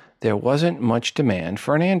us. There wasn't much demand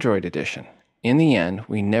for an Android edition. In the end,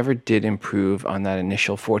 we never did improve on that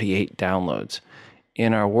initial 48 downloads.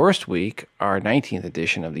 In our worst week, our 19th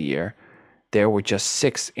edition of the year, there were just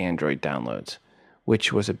 6 Android downloads,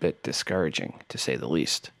 which was a bit discouraging, to say the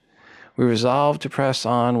least. We resolved to press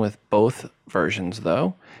on with both versions,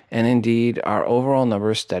 though, and indeed, our overall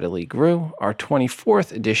numbers steadily grew. Our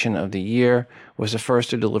 24th edition of the year was the first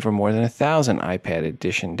to deliver more than 1,000 iPad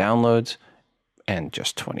edition downloads, and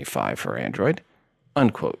just 25 for Android,"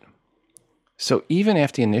 unquote. So even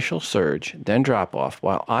after the initial surge, then drop-off,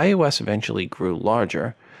 while iOS eventually grew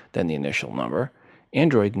larger than the initial number,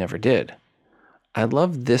 Android never did. I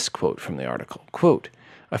love this quote from the article. Quote,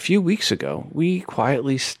 "A few weeks ago, we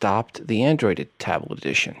quietly stopped the Android tablet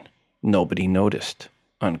edition. Nobody noticed,"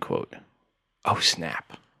 unquote. Oh,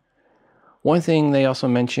 snap. One thing they also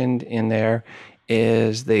mentioned in there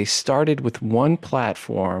is they started with one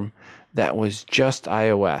platform that was just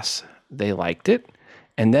iOS. They liked it,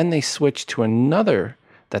 and then they switched to another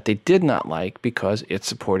that they did not like because it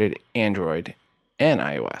supported Android and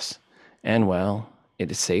iOS. And well,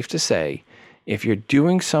 it is safe to say, if you're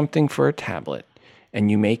doing something for a tablet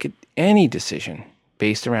and you make any decision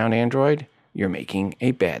based around Android, you're making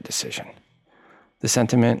a bad decision. The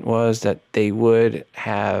sentiment was that they would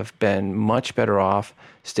have been much better off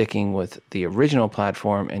sticking with the original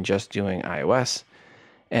platform and just doing iOS.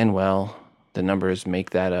 And well, the numbers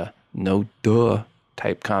make that a no duh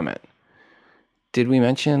type comment. Did we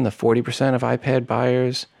mention the 40% of iPad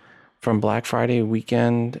buyers from Black Friday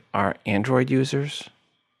weekend are Android users?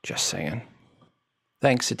 Just saying.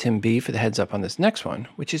 Thanks to Tim B for the heads up on this next one,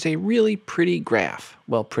 which is a really pretty graph.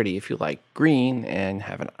 Well, pretty if you like green and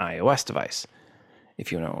have an iOS device.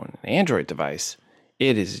 If you own an Android device,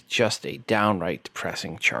 it is just a downright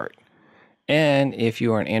depressing chart. And if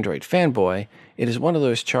you are an Android fanboy, it is one of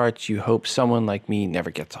those charts you hope someone like me never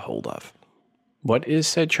gets a hold of. What is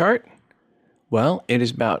said chart? Well, it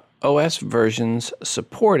is about OS versions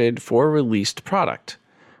supported for a released product.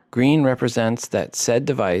 Green represents that said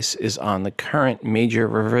device is on the current major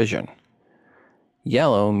revision.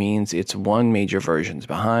 Yellow means it's 1 major versions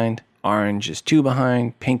behind. Orange is 2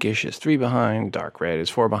 behind. Pinkish is 3 behind. Dark red is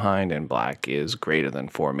 4 behind. And black is greater than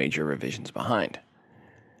 4 major revisions behind.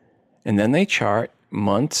 And then they chart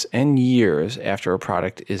months and years after a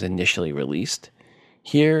product is initially released.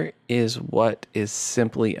 Here is what is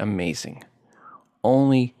simply amazing.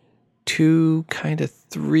 Only 2, kind of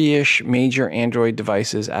 3-ish major Android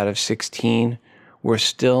devices out of 16 were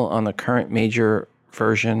still on the current major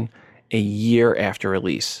version a year after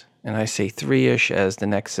release. And I say 3-ish as the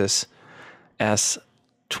Nexus S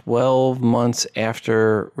 12 months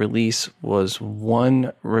after release was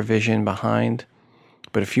 1 revision behind,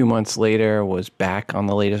 but a few months later was back on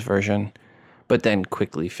the latest version, but then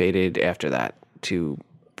quickly faded after that to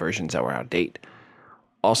versions that were out of date.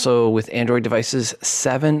 Also, with Android devices,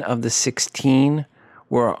 7 of the 16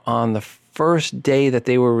 were on the first day that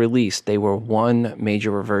they were released. They were 1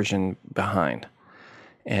 major revision behind.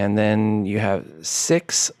 And then you have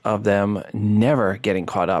 6 of them never getting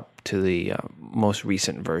caught up to the most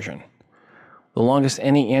recent version. The longest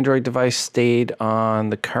any Android device stayed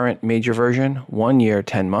on the current major version, 1 year,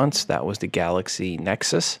 10 months. That was the Galaxy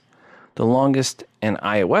Nexus. The longest an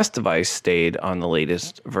iOS device stayed on the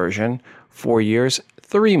latest version, 4 years,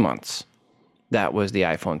 3 months. That was the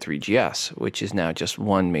iPhone 3GS, which is now just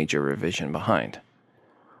 1 major revision behind.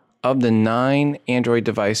 Of the 9 Android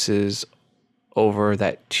devices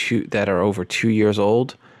that are over 2 years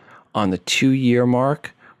old, on the 2-year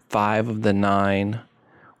mark, 5 of the 9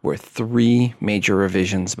 were 3 major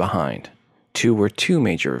revisions behind. 2 were 2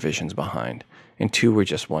 major revisions behind, and 2 were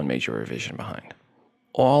just 1 major revision behind.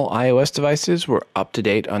 All iOS devices were up to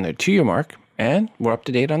date on their 2-year mark, and were up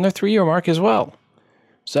to date on their 3-year mark as well.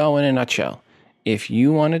 So in a nutshell, if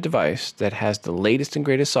you want a device that has the latest and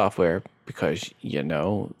greatest software, because you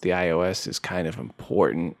know the iOS is kind of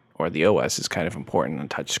important, or the OS is kind of important on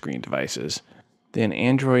touchscreen devices, then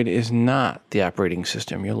Android is not the operating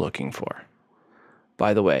system you're looking for.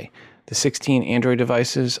 By the way, the 16 Android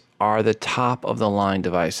devices are the top of the line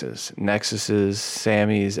devices. Nexuses,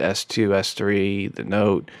 Sammys, S2, S3, the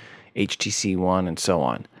Note, HTC One, and so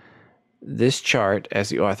on. This chart, as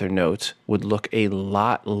the author notes, would look a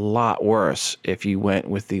lot worse if you went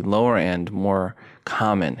with the lower end, more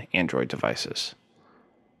common Android devices.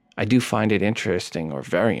 I do find it interesting, or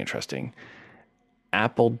very interesting.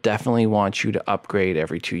 Apple definitely wants you to upgrade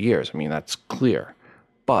every 2 years. I mean, that's clear.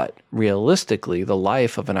 But realistically, the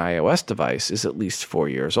life of an iOS device is at least 4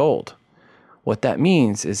 years old. What that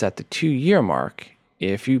means is at the 2-year mark,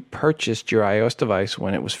 if you purchased your iOS device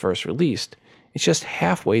when it was first released, it's just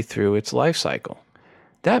halfway through its life cycle.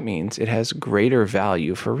 That means it has greater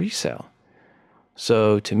value for resale.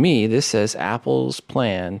 So to me, this says Apple's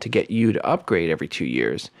plan to get you to upgrade every 2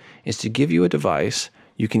 years is to give you a device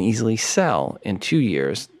you can easily sell in 2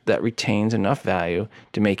 years that retains enough value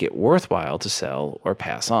to make it worthwhile to sell or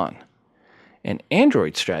pass on. An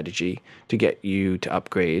Android strategy to get you to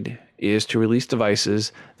upgrade is to release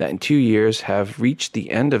devices that in 2 years have reached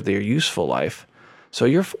the end of their useful life, so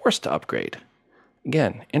you're forced to upgrade.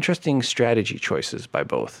 Again, interesting strategy choices by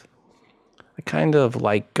both. I kind of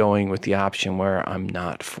like going with the option where I'm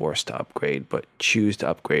not forced to upgrade, but choose to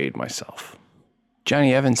upgrade myself.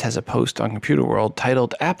 Johnny Evans has a post on Computer World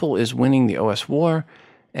titled, "Apple is winning the OS war,"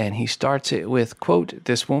 and he starts it with, quote,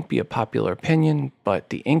 "This won't be a popular opinion,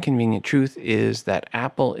 but the inconvenient truth is that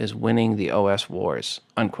Apple is winning the OS wars,"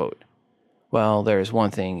 unquote. Well, there is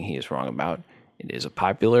one thing he is wrong about. It is a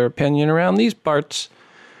popular opinion around these parts.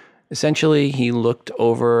 Essentially, he looked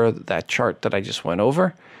over that chart that I just went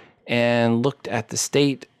over and looked at the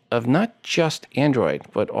state of not just Android,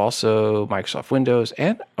 but also Microsoft Windows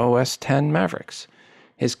and OS X Mavericks.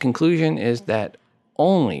 His conclusion is that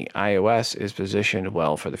only iOS is positioned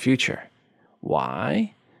well for the future.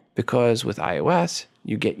 Why? Because with iOS,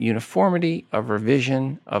 you get uniformity of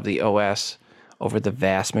revision of the OS over the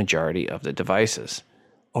vast majority of the devices.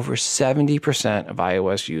 Over 70% of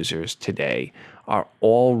iOS users today are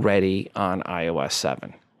already on iOS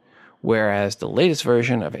 7, whereas the latest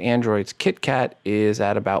version of Android's KitKat is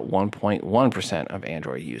at about 1.1% of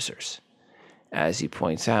Android users. As he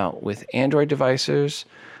points out, with Android devices,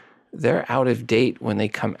 they're out of date when they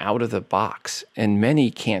come out of the box, and many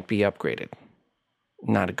can't be upgraded.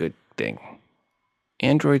 Not a good thing.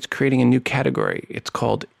 Android's creating a new category. It's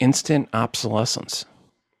called instant obsolescence.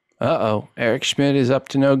 Eric Schmidt is up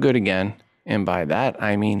to no good again. And by that,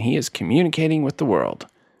 I mean he is communicating with the world.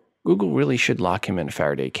 Google really should lock him in a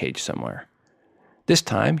Faraday cage somewhere. This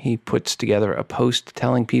time, he puts together a post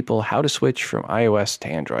telling people how to switch from iOS to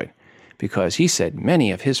Android, because he said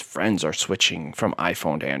many of his friends are switching from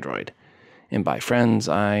iPhone to Android. And by friends,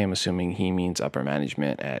 I am assuming he means upper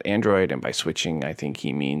management at Android, and by switching, I think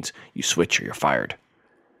he means you switch or you're fired.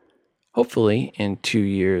 Hopefully, in 2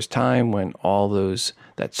 years' time, when all those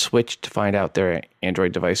that switch to find out their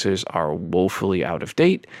Android devices are woefully out of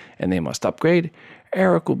date and they must upgrade,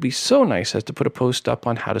 Eric will be so nice as to put a post up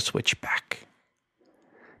on how to switch back.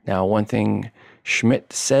 Now, one thing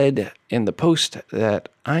Schmidt said in the post that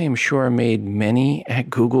I am sure made many at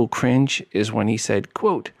Google cringe is when he said,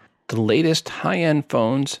 quote, "The latest high-end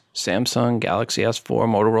phones, Samsung Galaxy S4,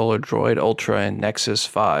 Motorola Droid Ultra, and Nexus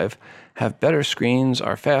 5, have better screens,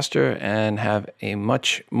 are faster, and have a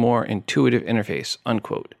much more intuitive interface,"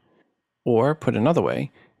 unquote. Or, put another way,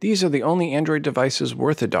 these are the only Android devices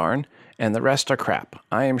worth a darn, and the rest are crap.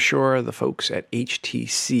 I am sure the folks at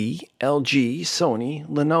HTC, LG, Sony,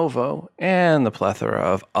 Lenovo, and the plethora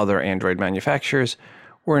of other Android manufacturers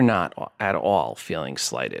were not at all feeling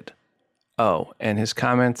slighted. Oh, and his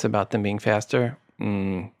comments about them being faster?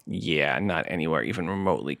 Yeah, not anywhere even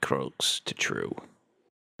remotely close to true.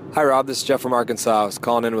 Hi Rob, this is Jeff from Arkansas. I was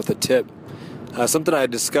calling in with a tip. Something I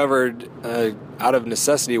discovered out of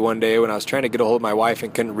necessity one day when I was trying to get a hold of my wife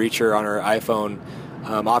and couldn't reach her on her iPhone.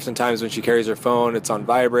 Oftentimes when she carries her phone, it's on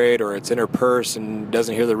vibrate or it's in her purse and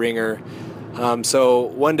doesn't hear the ringer. So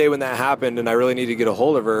one day when that happened and I really needed to get a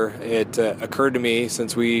hold of her, it occurred to me,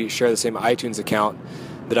 since we share the same iTunes account,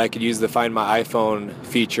 that I could use the Find My iPhone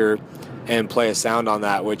feature and play a sound on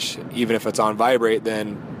that, which even if it's on vibrate,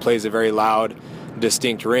 then plays a very loud,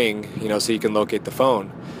 distinct ring, so you can locate the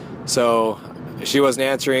phone. So she wasn't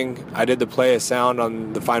answering. I did the play a sound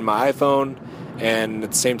on the Find My iPhone and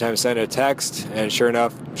at the same time sent a text, and sure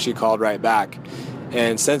enough, she called right back.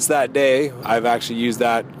 And since that day, I've actually used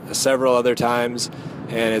that several other times,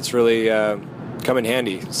 and it's really come in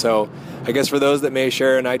handy. So I guess for those that may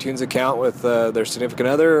share an iTunes account with their significant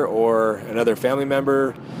other or another family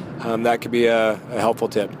member, that could be a helpful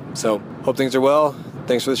tip. So hope things are well.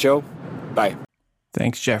 Thanks for the show. Bye.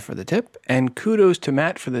 Thanks, Jeff, for the tip, and kudos to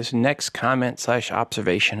Matt for this next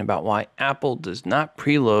comment/observation about why Apple does not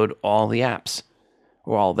preload all the apps,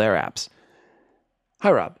 or all their apps.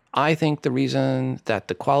 Hi, Rob. I think the reason that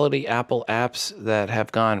the quality Apple apps that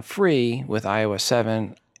have gone free with iOS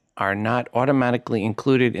 7 are not automatically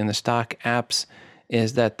included in the stock apps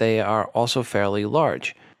is that they are also fairly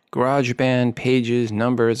large. GarageBand, Pages,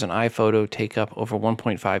 Numbers, and iPhoto take up over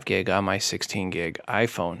 1.5 gig on my 16 gig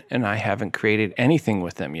iPhone, and I haven't created anything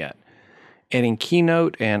with them yet. Adding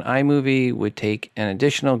Keynote and iMovie would take an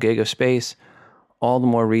additional gig of space, all the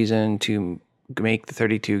more reason to make the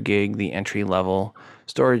 32 gig the entry-level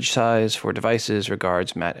storage size for devices.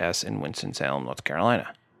 Regards, Matt S. in Winston-Salem, North Carolina.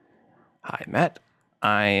 Hi, Matt.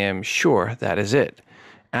 I am sure that is it.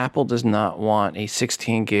 Apple does not want a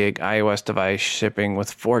 16 gig iOS device shipping with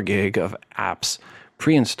 4 gig of apps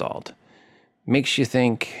pre-installed. Makes you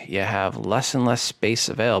think you have less and less space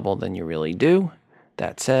available than you really do.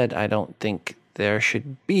 That said, I don't think there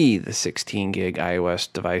should be the 16 gig iOS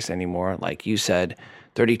device anymore. Like you said,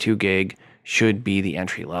 32 gig should be the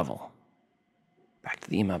entry level. Back to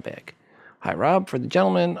the email bag. Hi, Rob. For the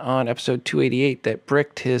gentleman on episode 288 that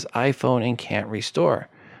bricked his iPhone and can't restore.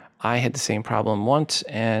 I had the same problem once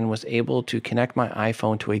and was able to connect my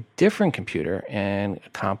iPhone to a different computer and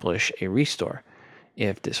accomplish a restore.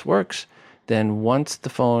 If this works, then once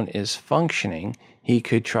the phone is functioning, he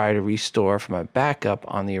could try to restore from a backup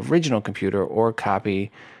on the original computer or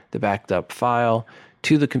copy the backed up file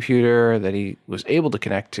to the computer that he was able to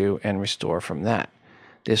connect to and restore from that.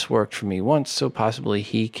 This worked for me once, so possibly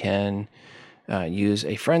he can use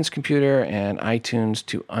a friend's computer and iTunes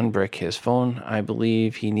to unbrick his phone. I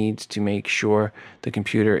believe he needs to make sure the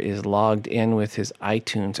computer is logged in with his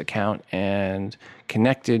iTunes account and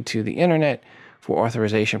connected to the internet for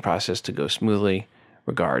authorization process to go smoothly.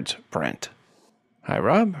 Regards, Brent. Hi,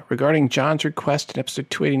 Rob. Regarding John's request in episode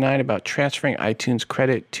 289 about transferring iTunes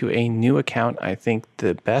credit to a new account, I think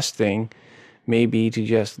the best thing may be to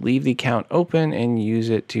just leave the account open and use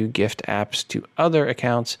it to gift apps to other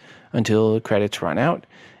accounts until the credits run out.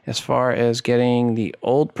 As far as getting the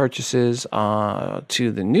old purchases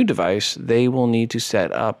to the new device, they will need to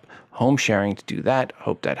set up home sharing to do that.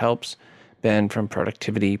 Hope that helps. Ben from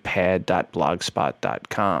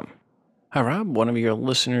productivitypad.blogspot.com. Hi, Rob. One of your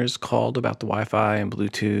listeners called about the Wi-Fi and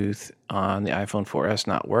Bluetooth on the iPhone 4S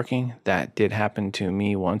not working. That did happen to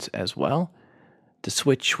me once as well. The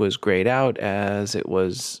switch was grayed out as it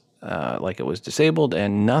was like it was disabled,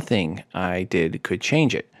 and nothing I did could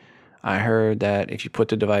change it. I heard that if you put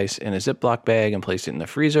the device in a Ziploc bag and placed it in the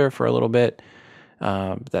freezer for a little bit,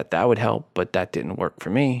 that would help, but that didn't work for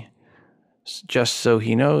me. Just so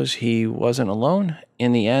he knows he wasn't alone.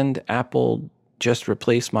 In the end, Apple just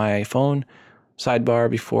replaced my iPhone. Sidebar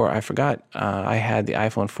before I forgot, I had the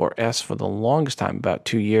iPhone 4S for the longest time, about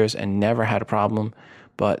 2 years, and never had a problem.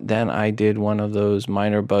 But then I did one of those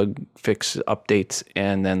minor bug fix updates,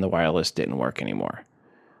 and then the wireless didn't work anymore.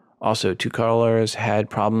 Also, two callers had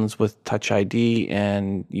problems with Touch ID,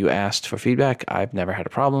 and you asked for feedback. I've never had a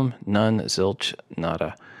problem. None, zilch,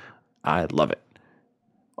 nada. I love it.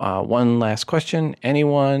 One last question.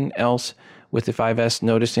 Anyone else with the 5S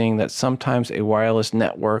noticing that sometimes a wireless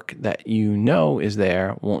network that you know is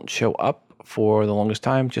there won't show up for the longest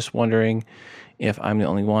time? Just wondering if I'm the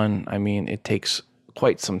only one. I mean, it takes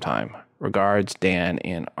quite some time. Regards, Dan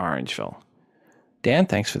in Orangeville. Dan,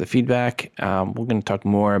 thanks for the feedback. We're going to talk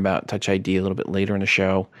more about Touch ID a little bit later in the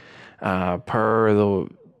show. Per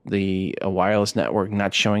the wireless network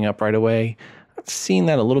not showing up right away, I've seen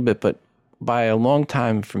that a little bit, but by a long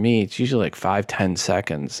time for me, it's usually like 5-10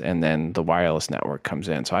 seconds, and then the wireless network comes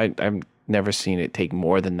in. So I've never seen it take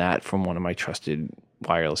more than that from one of my trusted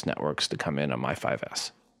wireless networks to come in on my 5S.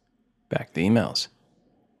 Back to emails.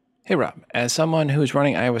 Hey Rob, as someone who's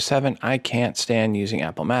running iOS 7, I can't stand using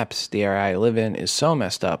Apple Maps. The area I live in is so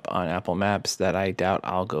messed up on Apple Maps that I doubt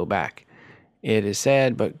I'll go back. It is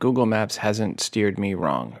sad, but Google Maps hasn't steered me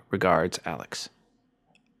wrong. Regards, Alex.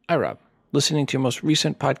 Hi Rob. Listening to your most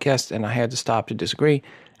recent podcast, and I had to stop to disagree.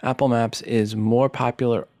 Apple Maps is more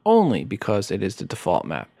popular only because it is the default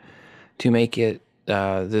map. To make it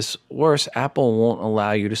this worse, Apple won't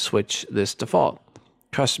allow you to switch this default.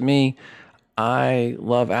 Trust me, I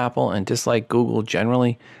love Apple and dislike Google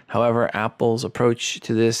generally. However, Apple's approach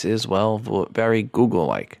to this is, well, very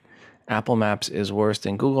Google-like. Apple Maps is worse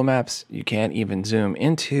than Google Maps. You can't even zoom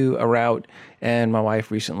into a route, and my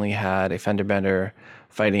wife recently had a fender bender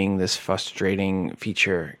fighting this frustrating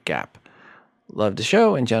feature gap. Love the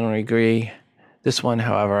show and generally agree. This one,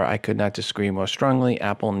 however, I could not disagree more strongly.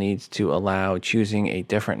 Apple needs to allow choosing a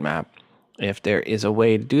different map. If there is a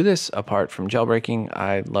way to do this apart from jailbreaking,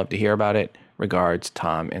 I'd love to hear about it. Regards,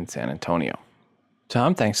 Tom in San Antonio.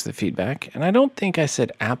 Tom, thanks for the feedback. And I don't think I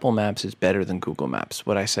said Apple Maps is better than Google Maps.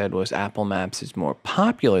 What I said was Apple Maps is more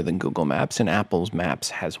popular than Google Maps, and Apple's Maps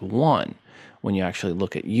has won when you actually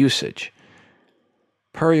look at usage.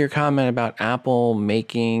 Per your comment about Apple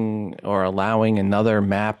making or allowing another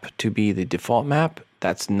map to be the default map,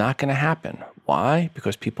 that's not going to happen. Why?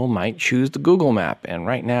 Because people might choose the Google map, and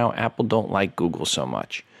right now Apple don't like Google so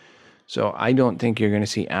much. So I don't think you're going to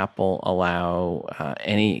see Apple allow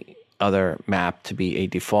any other map to be a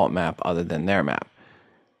default map other than their map.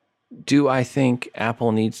 Do I think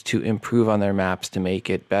Apple needs to improve on their maps to make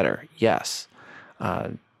it better? Yes.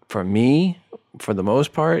 For me, for the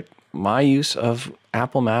most part, my use of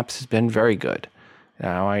Apple Maps has been very good.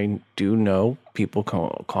 Now, I do know people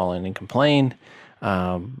call in and complain.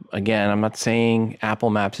 Again, I'm not saying Apple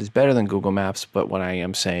Maps is better than Google Maps, but what I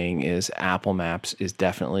am saying is Apple Maps is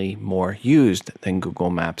definitely more used than Google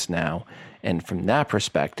Maps now. And from that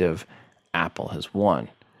perspective, Apple has won.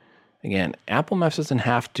 Again, Apple Maps doesn't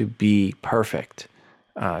have to be perfect.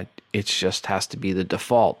 It just has to be the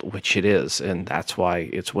default, which it is, and that's why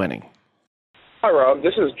it's winning. Hi, Rob.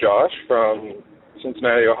 This is Josh from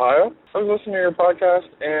Cincinnati, Ohio. I was listening to your podcast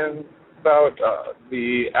and about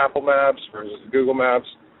the Apple Maps versus Google Maps,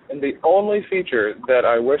 and the only feature that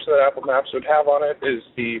I wish that Apple Maps would have on it is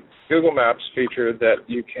the Google Maps feature that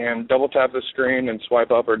you can double tap the screen and swipe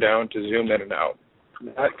up or down to zoom in and out.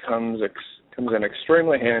 That comes in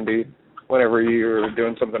extremely handy whenever you're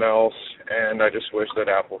doing something else, and I just wish that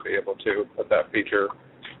Apple would be able to put that feature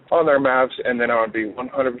on their maps, and then I would be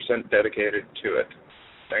 100% dedicated to it.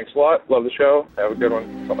 Thanks a lot. Love the show. Have a good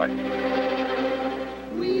one. Bye-bye.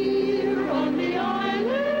 We're on the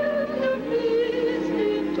island of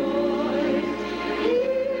Disney toys.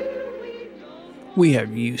 We have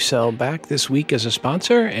Ucell back this week as a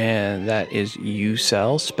sponsor, and that is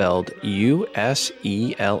Ucell, spelled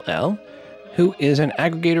U-S-E-L-L, who is an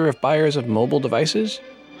aggregator of buyers of mobile devices.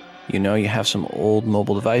 You know, you have some old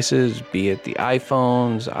mobile devices, be it the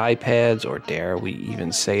iPhones, iPads, or dare we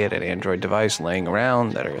even say it, an Android device laying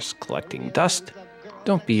around that is collecting dust.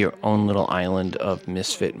 Don't be your own little island of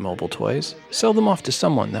misfit mobile toys. Sell them off to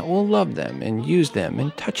someone that will love them and use them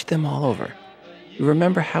and touch them all over. You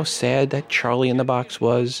remember how sad that Charlie in the Box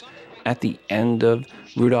was at the end of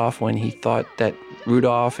Rudolph when he thought that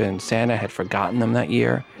Rudolph and Santa had forgotten them that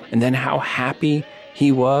year? And then how happy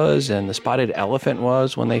he was and the spotted elephant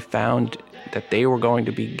was when they found that they were going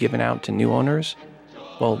to be given out to new owners?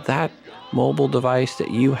 Well, that mobile device that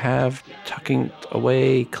you have tucking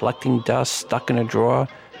away, collecting dust, stuck in a drawer,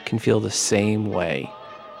 can feel the same way.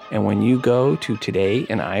 And when you go to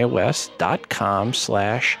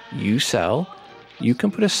todayandios.com/yousell, you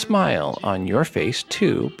can put a smile on your face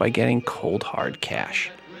too by getting cold hard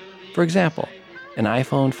cash. For example, an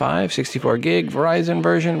iPhone 5 64 gig Verizon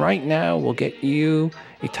version right now will get you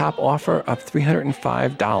a top offer of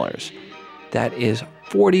 $305. That is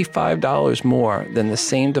 $45 more than the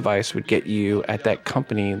same device would get you at that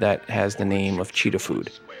company that has the name of Cheetah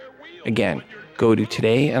Food. Again, go to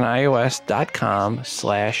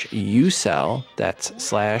todayandios.com/yousell, that's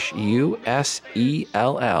 /USELL,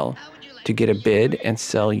 to get a bid and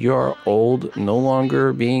sell your old, no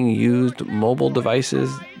longer being used mobile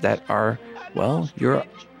devices that are, well, your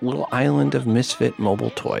little island of misfit mobile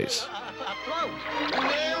toys.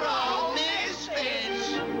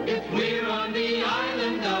 We're on the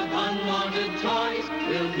island of unwanted toys.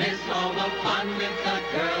 We'll miss all the fun with the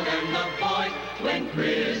girl and the boy when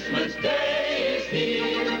Christmas Day is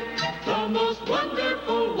here. The most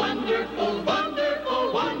wonderful, wonderful,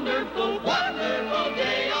 wonderful, wonderful, wonderful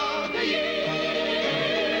day of the year.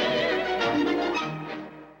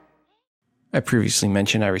 I previously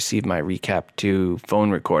mentioned I received my Recap 2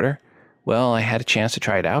 phone recorder. Well, I had a chance to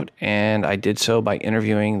try it out, and I did so by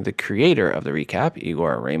interviewing the creator of the Recap,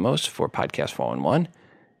 Igor Ramos, for Podcast 411.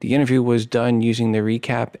 The interview was done using the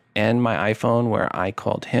Recap and my iPhone, where I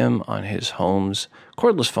called him on his home's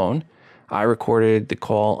cordless phone. I recorded the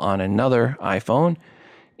call on another iPhone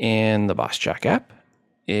in the BossJock app.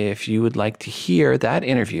 If you would like to hear that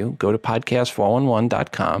interview, go to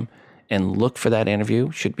podcast411.com and look for that interview.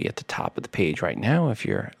 It should be at the top of the page right now if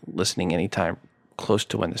you're listening anytime close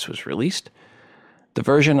to when this was released. The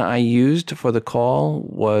version I used for the call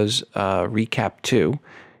was Recap 2,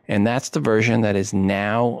 and that's the version that is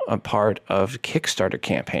now a part of Kickstarter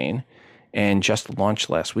campaign and just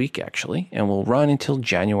launched last week, actually, and will run until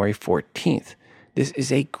January 14th. This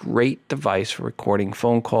is a great device for recording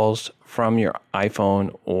phone calls from your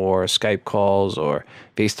iPhone or Skype calls or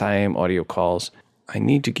FaceTime audio calls. I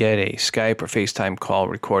need to get a Skype or FaceTime call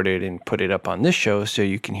recorded and put it up on this show so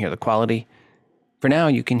you can hear the quality. For now,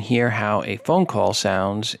 you can hear how a phone call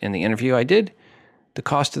sounds in the interview I did. The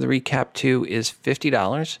cost of the Recap 2 is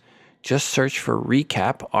 $50. Just search for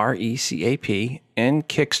Recap, R-E-C-A-P, and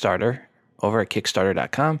Kickstarter over at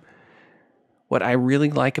Kickstarter.com. What I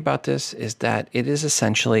really like about this is that it is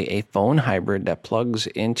essentially a phone hybrid that plugs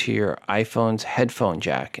into your iPhone's headphone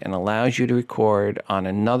jack and allows you to record on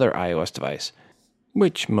another iOS device,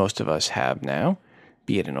 which most of us have now,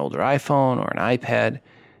 be it an older iPhone or an iPad.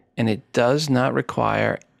 And it does not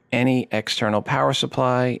require any external power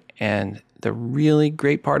supply. And the really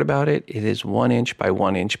great part about it, it is 1 inch by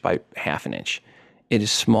 1 inch by half an inch. It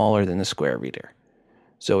is smaller than the Square Reader.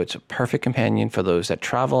 So it's a perfect companion for those that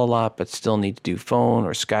travel a lot but still need to do phone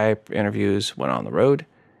or Skype interviews when on the road.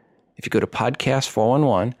 If you go to Podcast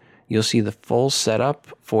 411, you'll see the full setup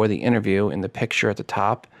for the interview in the picture at the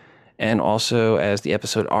top, and also as the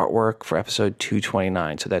episode artwork for episode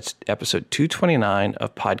 229. So that's episode 229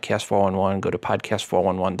 of Podcast 411. Go to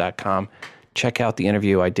podcast411.com. Check out the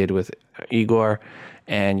interview I did with Igor,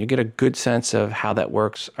 and you get a good sense of how that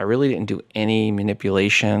works. I really didn't do any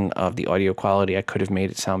manipulation of the audio quality. I could have made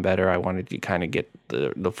it sound better. I wanted to kind of get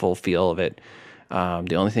the full feel of it.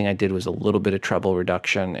 The only thing I did was a little bit of treble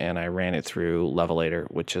reduction, and I ran it through Levelator,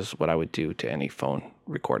 which is what I would do to any phone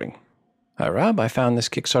recording. Hi, Rob. I found this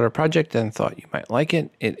Kickstarter project and thought you might like it.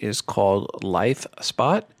 It is called Life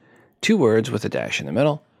Spot, 2 words with a dash in the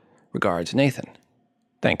middle. Regards, Nathan.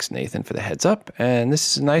 Thanks, Nathan, for the heads up. And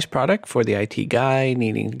this is a nice product for the IT guy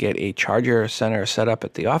needing to get a charger center set up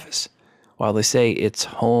at the office. While they say it's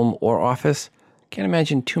home or office, can't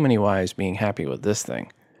imagine too many wives being happy with this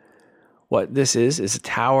thing. What this is a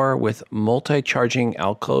tower with multi-charging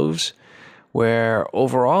alcoves where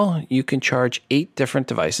overall you can charge 8 different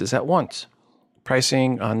devices at once.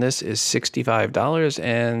 Pricing on this is $65,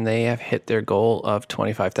 and they have hit their goal of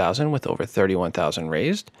 $25,000 with over $31,000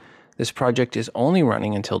 raised. This project is only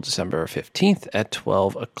running until December 15th at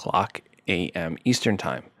 12 o'clock a.m. Eastern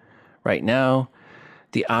Time. Right now,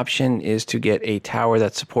 the option is to get a tower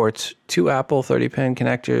that supports 2 Apple 30-pin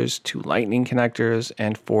connectors, 2 Lightning connectors,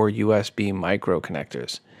 and 4 USB micro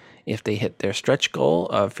connectors. If they hit their stretch goal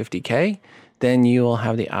of $50K, then you will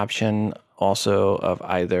have the option also of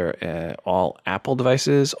either all Apple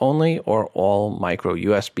devices only or all micro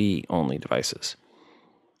USB only devices.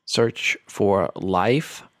 Search for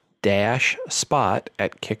Life-Spot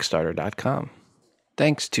at Kickstarter.com.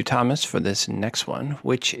 Thanks to Thomas for this next one,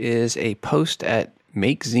 which is a post at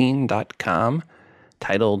makezine.com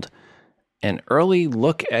titled An Early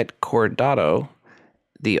Look at Cordato,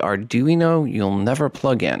 the Arduino You'll Never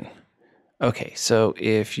Plug In. Okay, so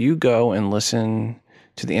if you go and listen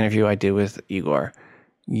to the interview I did with Igor,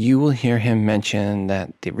 you will hear him mention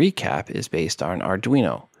that the recap is based on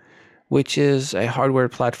Arduino, which is a hardware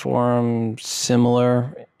platform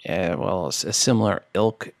similar, a similar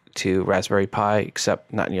ilk to Raspberry Pi,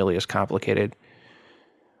 except not nearly as complicated.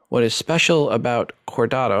 What is special about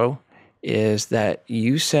Cordato is that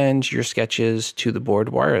you send your sketches to the board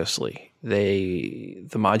wirelessly. The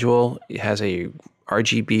module has a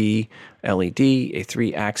RGB LED, a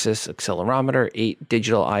 3-axis accelerometer, 8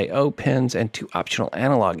 digital I/O pins, and 2 optional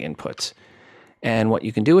analog inputs. And what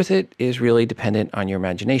you can do with it is really dependent on your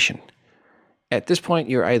imagination. At this point,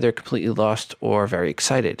 you're either completely lost or very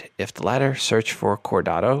excited. If the latter, search for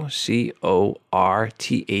Cordato,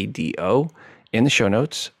 Cortado, in the show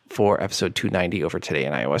notes for episode 290 over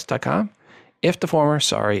todayinios.com. If the former,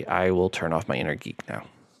 sorry, I will turn off my inner geek now.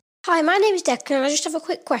 Hi, my name is Declan and I just have a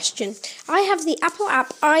quick question. I have the Apple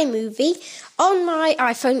app iMovie on my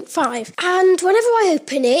iPhone 5 and whenever I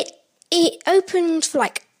open it, it opens for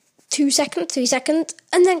like 2 seconds, 3 seconds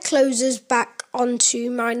and then closes back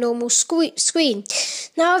onto my normal screen.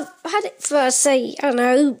 Now, I've had it for, say, I don't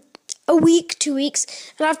know, a week, 2 weeks,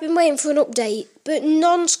 and I've been waiting for an update, but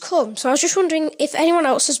none's come. So I was just wondering if anyone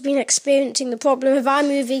else has been experiencing the problem of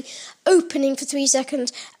iMovie opening for 3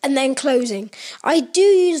 seconds and then closing. I do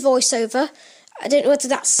use VoiceOver. I don't know whether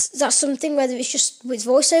that's something, whether it's just with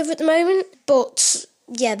VoiceOver at the moment, but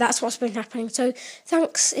yeah, that's what's been happening. So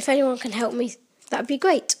thanks. If anyone can help me, that'd be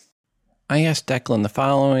great. I asked Declan the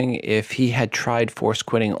following: if he had tried force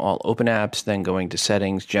quitting all open apps, then going to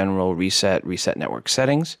settings, general, reset network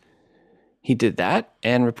settings. He did that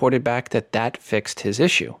and reported back that fixed his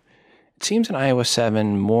issue. It seems in iOS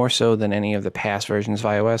 7, more so than any of the past versions of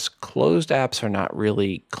iOS, closed apps are not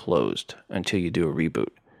really closed until you do a reboot.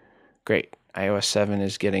 Great. iOS 7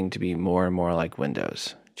 is getting to be more and more like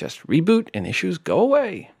Windows. Just reboot and issues go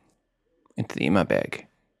away. Into the email bag.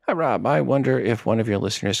 Hi, Rob. I wonder if one of your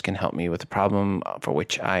listeners can help me with a problem for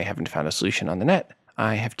which I haven't found a solution on the net.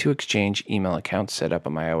 I have 2 Exchange email accounts set up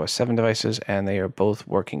on my iOS 7 devices, and they are both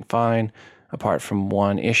working fine, apart from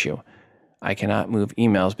one issue. I cannot move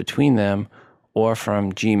emails between them or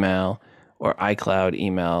from Gmail or iCloud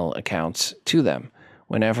email accounts to them.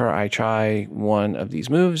 Whenever I try one of these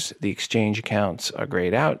moves, the Exchange accounts are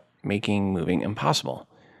grayed out, making moving impossible.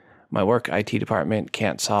 My work IT department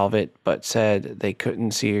can't solve it, but said they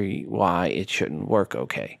couldn't see why it shouldn't work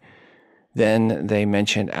okay. Then they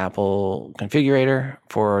mentioned Apple Configurator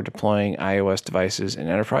for deploying iOS devices in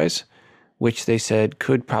Enterprise, which they said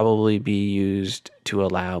could probably be used to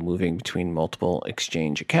allow moving between multiple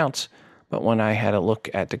Exchange accounts. But when I had a look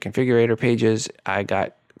at the configurator pages, I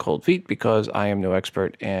got cold feet because I am no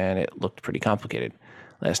expert and it looked pretty complicated.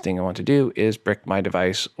 Last thing I want to do is brick my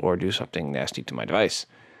device or do something nasty to my device.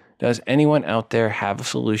 Does anyone out there have a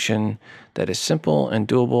solution that is simple and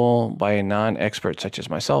doable by a non-expert such as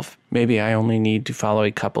myself? Maybe I only need to follow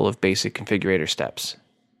a couple of basic configurator steps.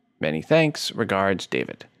 Many thanks. Regards,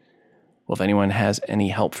 David. Well, if anyone has any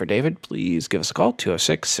help for David, please give us a call,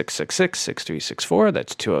 206-666-6364.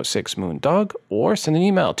 That's 206-MOON-DOG, or send an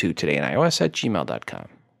email to todayinios@gmail.com.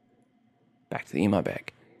 Back to the email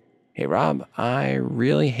bag. Hey, Rob, I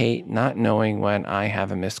really hate not knowing when I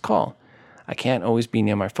have a missed call. I can't always be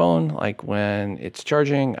near my phone, like when it's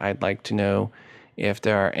charging. I'd like to know if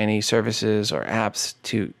there are any services or apps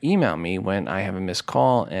to email me when I have a missed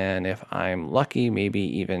call, and if I'm lucky, maybe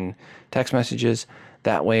even text messages.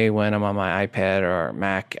 That way, when I'm on my iPad or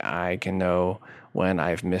Mac, I can know when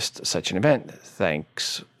I've missed such an event.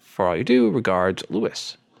 Thanks for all you do. Regards,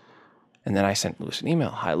 Lewis. And then I sent Lewis an email.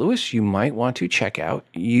 Hi, Lewis. You might want to check out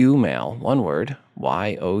Youmail, one word,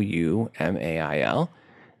 Youmail.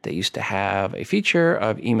 They used to have a feature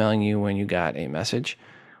of emailing you when you got a message,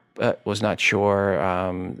 but was not sure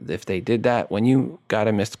if they did that when you got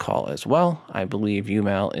a missed call as well. I believe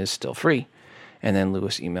Youmail is still free. And then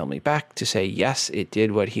Lewis emailed me back to say, yes, it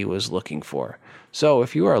did what he was looking for. So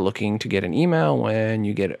if you are looking to get an email when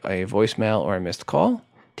you get a voicemail or a missed call,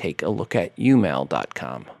 take a look at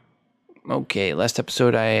youmail.com. Okay, last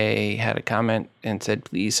episode I had a comment and said,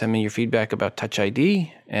 please send me your feedback about Touch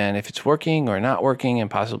ID and if it's working or not working and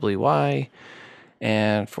possibly why,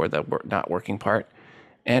 and for the not working part.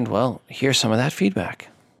 And, well, here's some of that feedback.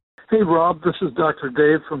 Hey, Rob, this is Dr.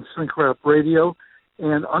 Dave from SyncRap Radio,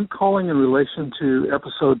 and I'm calling in relation to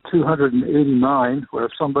episode 289, where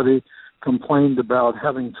somebody complained about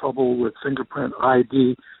having trouble with fingerprint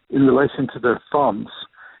ID in relation to their thumbs.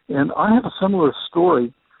 And I have a similar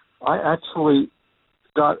story. I actually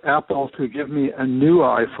got Apple to give me a new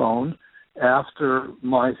iPhone after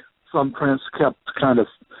my thumbprints kept kind of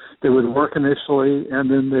They would work initially,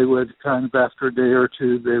 and then they would kind of, after a day or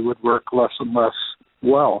two, they would work less and less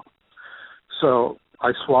well. So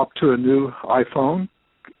I swapped to a new iPhone,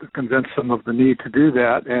 convinced them of the need to do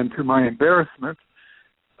that, and to my embarrassment,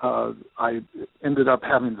 I ended up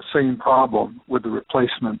having the same problem with the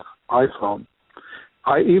replacement iPhone.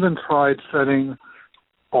 I even tried setting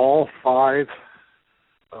all 5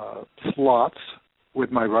 slots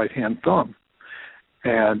with my right-hand thumb,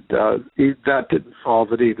 and that didn't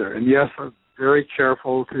solve it either. And yes, I'm very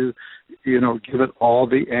careful to, give it all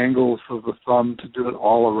the angles of the thumb to do it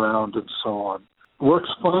all around and so on. Works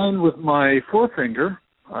fine with my forefinger.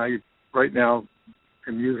 I right now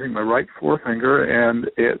am using my right forefinger, and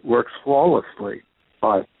it works flawlessly.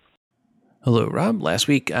 Bye. Hello, Rob. Last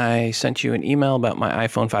week, I sent you an email about my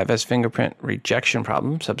iPhone 5S fingerprint rejection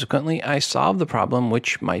problem. Subsequently, I solved the problem,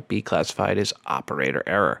 which might be classified as operator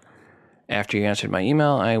error. After you answered my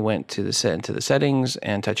email, I went to the settings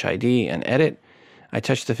and Touch ID and edit. I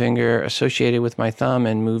touched the finger associated with my thumb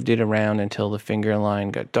and moved it around until the finger line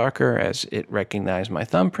got darker as it recognized my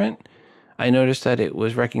thumbprint. I noticed that it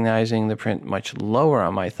was recognizing the print much lower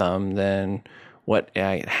on my thumb than what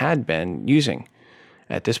I had been using.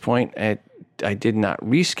 At this point, I did not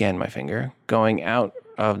rescan my finger. Going out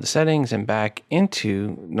of the settings and back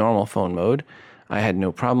into normal phone mode, I had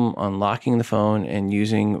no problem unlocking the phone and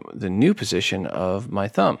using the new position of my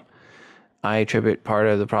thumb. I attribute part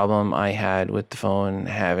of the problem I had with the phone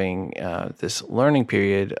having this learning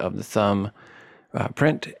period of the thumb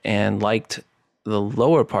print, and liked the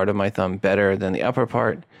lower part of my thumb better than the upper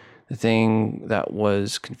part. The thing that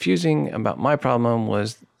was confusing about my problem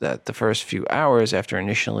was that the first few hours after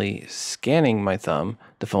initially scanning my thumb,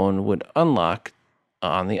 the phone would unlock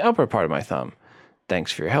on the upper part of my thumb.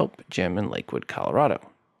 Thanks for your help, Jim in Lakewood, Colorado.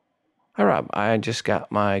 Hi, Rob. I just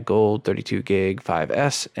got my gold 32 gig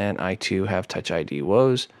 5S, and I too have Touch ID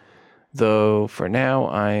woes. Though for now,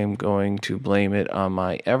 I'm going to blame it on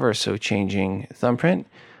my ever so changing thumbprint.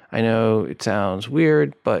 I know it sounds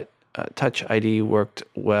weird, but Touch ID worked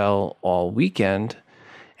well all weekend.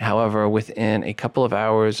 However, within a couple of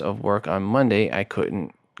hours of work on Monday, I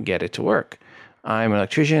couldn't get it to work. I'm an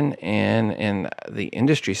electrician and in the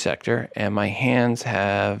industry sector, and my hands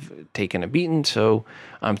have taken a beating, so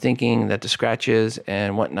I'm thinking that the scratches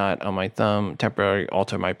and whatnot on my thumb temporarily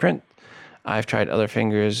alter my print. I've tried other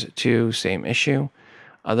fingers too, same issue.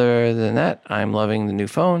 Other than that, I'm loving the new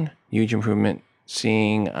phone. Huge improvement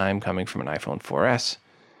seeing I'm coming from an iPhone 4S.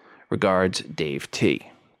 Regards, Dave T.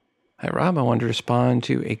 Hi, Rob. I wanted to respond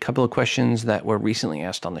to a couple of questions that were recently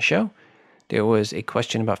asked on the show. There was a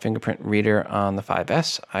question about fingerprint reader on the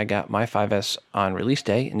 5S. I got my 5S on release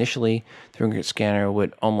day. Initially, the fingerprint scanner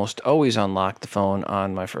would almost always unlock the phone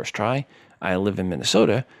on my first try. I live in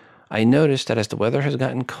Minnesota. I noticed that as the weather has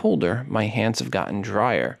gotten colder, my hands have gotten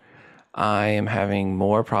drier. I am having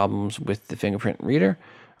more problems with the fingerprint reader.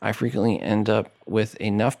 I frequently end up with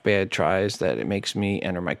enough bad tries that it makes me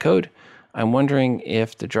enter my code. I'm wondering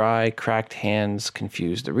if the dry, cracked hands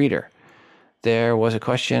confuse the reader. There was a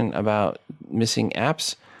question about missing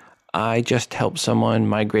apps. I just helped someone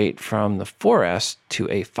migrate from the 4S to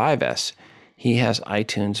a 5S. He has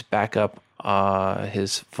iTunes backup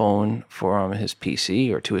his phone from his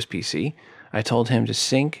PC or to his PC. I told him to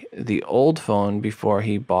sync the old phone before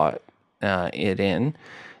he bought it in,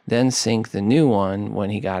 then sync the new one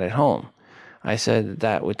when he got it home. I said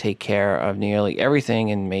that would take care of nearly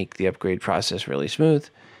everything and make the upgrade process really smooth.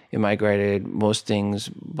 It migrated most things,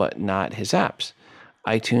 but not his apps.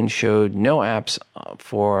 iTunes showed no apps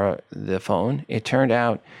for the phone. It turned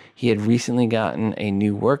out he had recently gotten a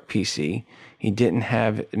new work PC. He didn't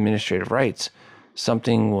have administrative rights.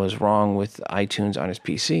 Something was wrong with iTunes on his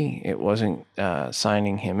PC. It wasn't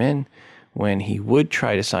signing him in. When he would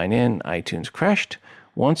try to sign in, iTunes crashed.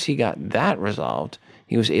 Once he got that resolved,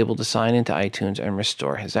 he was able to sign into iTunes and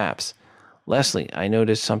restore his apps. Lastly, I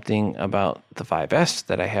noticed something about the 5S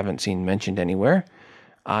that I haven't seen mentioned anywhere.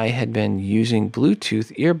 I had been using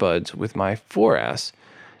Bluetooth earbuds with my 4S.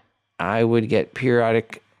 I would get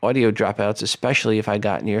periodic audio dropouts, especially if I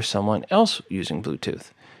got near someone else using Bluetooth.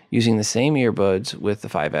 Using the same earbuds with the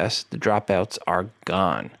 5S, the dropouts are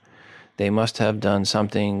gone. They must have done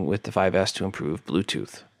something with the 5S to improve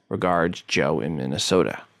Bluetooth. Regards, Joe in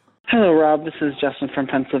Minnesota. Hello, Rob. This is Justin from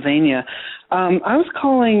Pennsylvania. I was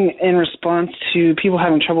calling in response to people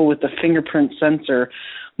having trouble with the fingerprint sensor.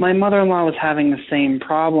 My mother-in-law was having the same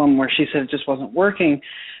problem where she said it just wasn't working.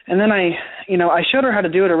 And then I showed her how to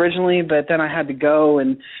do it originally, but then I had to go,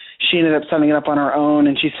 and she ended up setting it up on her own,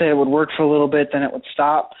 and she said it would work for a little bit, then it would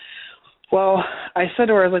stop. Well, I said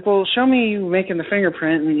to her, I was like, well, show me you making the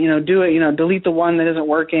fingerprint and, do it, delete the one that isn't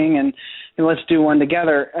working and let's do one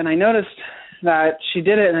together. And I noticed that she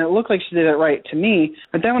did it and it looked like she did it right to me.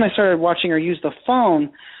 But then when I started watching her use the phone,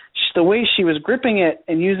 the way she was gripping it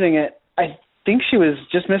and using it, I think she was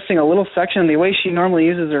just missing a little section. The way she normally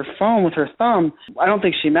uses her phone with her thumb, I don't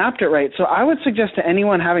think she mapped it right. So I would suggest to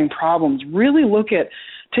anyone having problems, really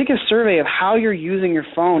take a survey of how you're using your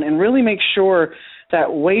phone and really make sure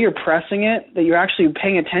that way you're pressing it, that you're actually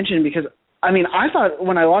paying attention, because, I thought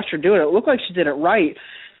when I watched her do it, it looked like she did it right,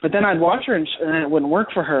 but then I'd watch her and it wouldn't work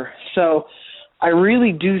for her. So I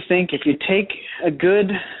really do think if you take a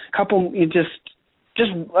good couple,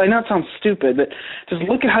 I know it sounds stupid, but just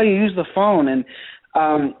look at how you use the phone.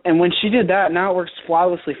 And when she did that, now it works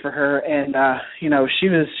flawlessly for her. And,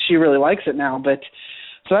 she really likes it now. But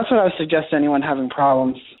so that's what I would suggest to anyone having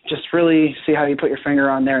problems. Just really see how you put your finger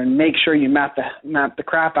on there and make sure you map the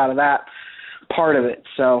crap out of that part of it.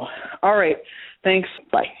 So, all right. Thanks.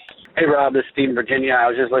 Bye. Hey, Rob, this is Steve in Virginia. I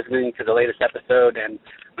was just listening to the latest episode, and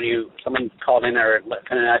when someone called in or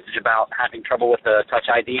sent a message about having trouble with the Touch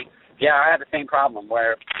ID, yeah, I have the same problem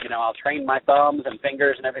where, I'll train my thumbs and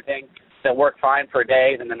fingers and everything. They'll work fine for a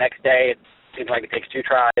day, then the next day it seems like it takes 2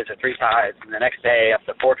 tries or 3 tries, and the next day up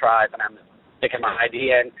to 4 tries, and I'm sticking my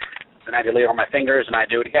ID in, then I delete all my fingers, and I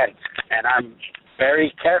do it again. And I'm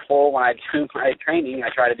very careful when I do my training. I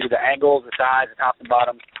try to do the angles, the sides, the top and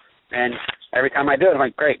bottom, and every time I do it, I'm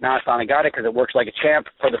like, great, now I finally got it, because it works like a champ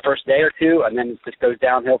for the first day or two, and then it just goes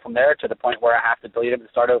downhill from there to the point where I have to delete them and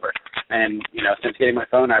start over. And, since getting my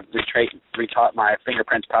phone, I've retaught my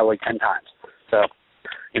fingerprints probably 10 times. So,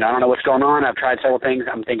 I don't know what's going on. I've tried several things.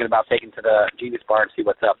 I'm thinking about taking to the Genius Bar and see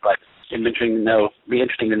what's up, but it'd be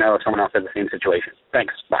interesting to know if someone else has the same situation.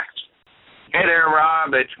 Thanks. Bye. Hey there,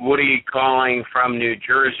 Rob. It's Woody calling from New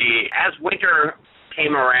Jersey. As winter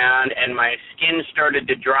came around and my skin started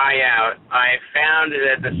to dry out, I found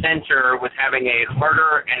that the sensor was having a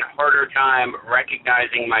harder and harder time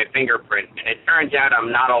recognizing my fingerprint, and it turns out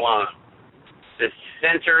I'm not alone. The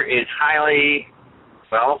sensor is highly,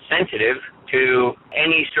 sensitive to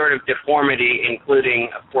any sort of deformity, including,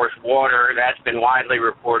 of course, water. That's been widely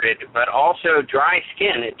reported, but also dry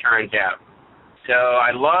skin, it turns out. So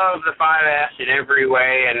I love the 5S in every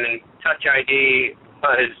way, and Touch ID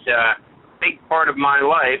was a big part of my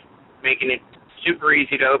life, making it super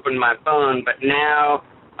easy to open my phone, but now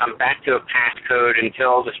I'm back to a passcode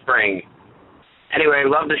until the spring. Anyway,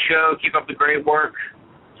 love the show. Keep up the great work.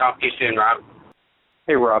 Talk to you soon, Rob.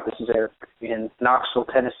 Hey, Rob, this is Eric in Knoxville,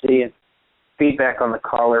 Tennessee, and feedback on the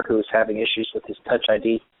caller who was having issues with his Touch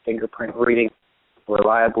ID fingerprint reading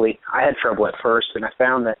reliably. I had trouble at first, and I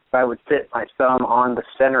found that if I would sit my thumb on the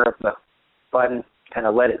center of the button, kind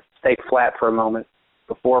of let it stay flat for a moment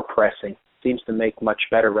before pressing, seems to make much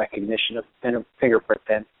better recognition of fingerprint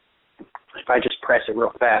then. If I just press it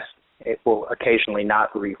real fast, it will occasionally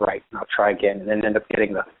not rewrite, and I'll try again, and then end up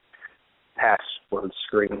getting the password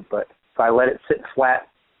screen. But if I let it sit flat,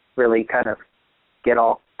 really kind of get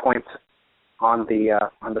all points on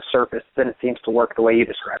the surface, then it seems to work the way you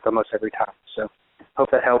described almost every time. So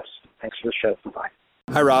hope that helps. Thanks for the show. Bye.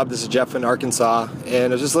 Hi, Rob. This is Jeff in Arkansas,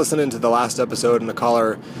 and I was just listening to the last episode, and the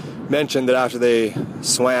caller mentioned that after they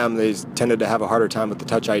swam, they tended to have a harder time with the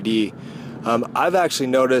Touch ID. I've actually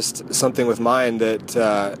noticed something with mine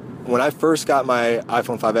that when I first got my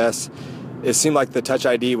iPhone 5S, it seemed like the Touch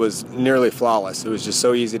ID was nearly flawless. It was just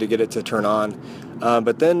so easy to get it to turn on.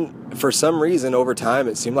 But then, for some reason, over time,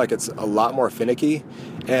 it seemed like it's a lot more finicky.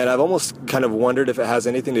 And I've almost kind of wondered if it has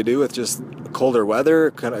anything to do with just colder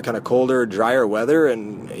weather, kind of colder, drier weather,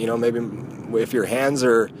 and maybe if your hands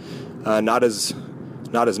are not as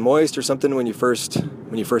moist or something when you first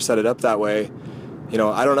set it up that way.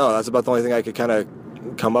 I don't know. That's about the only thing I could kind of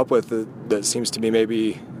come up with that seems to be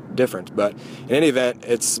maybe different. But in any event,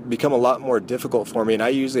 it's become a lot more difficult for me, and I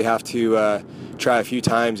usually have to try a few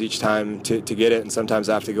times each time to get it, and sometimes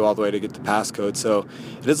I have to go all the way to get the passcode. So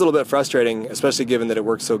it is a little bit frustrating, especially given that it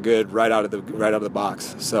works so good right out of the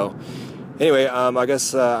box. So anyway, I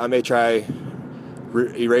guess I may try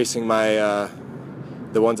erasing my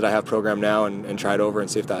the ones that I have programmed now and try it over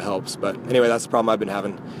and see if that helps. But anyway, that's the problem I've been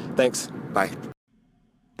having. Thanks. Bye.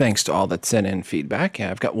 Thanks to all that sent in feedback. Yeah,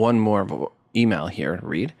 I've got one more email here to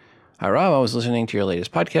read. Hi, Rob. I was listening to your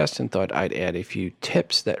latest podcast and thought I'd add a few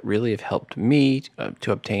tips that really have helped me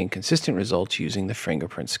to obtain consistent results using the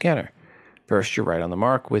fingerprint scanner. First, you're right on the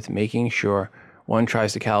mark with making sure one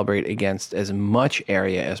tries to calibrate against as much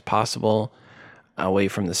area as possible away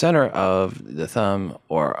from the center of the thumb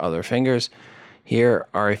or other fingers. Here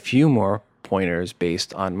are a few more pointers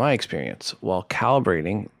based on my experience. While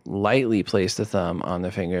calibrating, lightly place the thumb on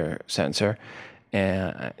the finger sensor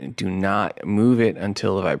and do not move it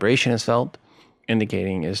until the vibration is felt,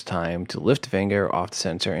 indicating it's time to lift the finger off the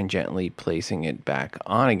sensor and gently placing it back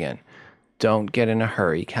on again. Don't get in a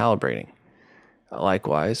hurry calibrating.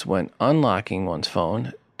 Likewise, when unlocking one's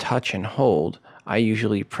phone, touch and hold, I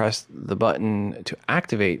usually press the button to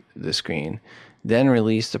activate the screen, then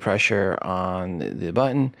release the pressure on the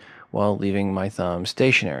button while leaving my thumb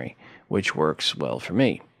stationary, which works well for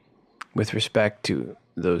me. With respect to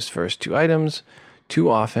those first two items, too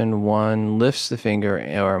often one lifts the finger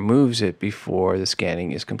or moves it before the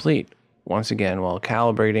scanning is complete. Once again, while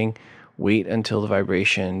calibrating, wait until the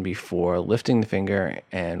vibration before lifting the finger,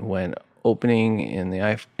 and when opening in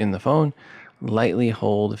the phone, lightly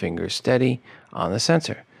hold the finger steady on the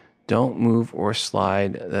sensor. Don't move or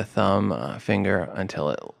slide the thumb finger until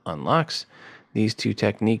it unlocks. These two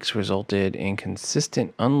techniques resulted in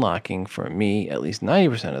consistent unlocking for me at least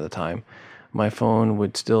 90% of the time. My phone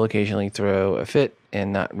would still occasionally throw a fit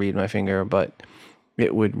and not read my finger, but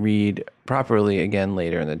it would read properly again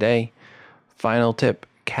later in the day. Final tip,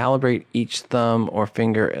 calibrate each thumb or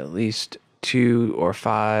finger at least two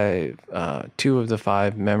of the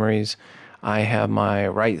 5 memories. I have my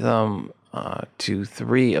right thumb to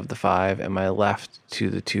 3 of the 5 and my left to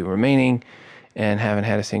the 2 remaining, and haven't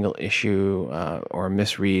had a single issue or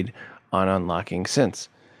misread on unlocking since.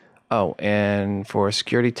 Oh, and for a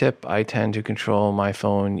security tip, I tend to control my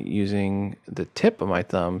phone using the tip of my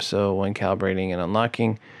thumb, so when calibrating and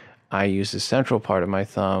unlocking, I use the central part of my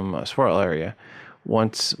thumb swirl area.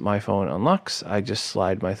 Once my phone unlocks, I just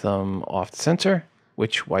slide my thumb off the sensor,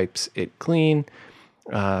 which wipes it clean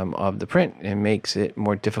of the print and makes it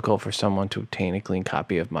more difficult for someone to obtain a clean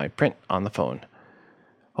copy of my print on the phone.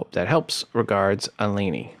 Hope that helps. Regards,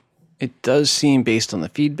 Alani. It does seem, based on the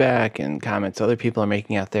feedback and comments other people are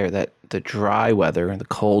making out there, that the dry weather and the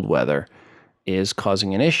cold weather is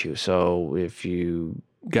causing an issue. So if you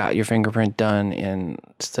got your fingerprint done in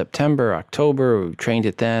September, October, we trained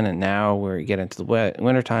it then, and now we get into the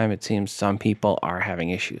wintertime, it seems some people are having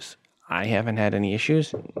issues. I haven't had any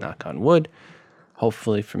issues, knock on wood.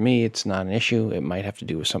 Hopefully for me, it's not an issue. It might have to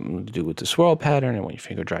do with something to do with the swirl pattern and when your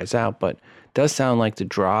finger dries out, but it does sound like the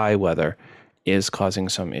dry weather is causing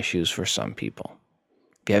some issues for some people.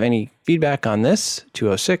 If you have any feedback on this,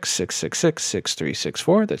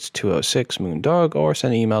 206-666-6364. That's 206-MOON-DOG, or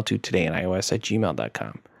send an email to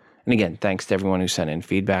todayinios@gmail.com. And again, thanks to everyone who sent in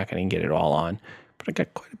feedback. I didn't get it all on, but I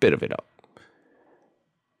got quite a bit of it up.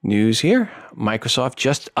 News here. Microsoft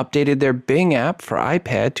just updated their Bing app for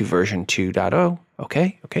iPad to version 2.0.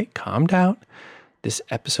 Okay, calm down. This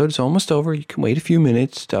episode is almost over. You can wait a few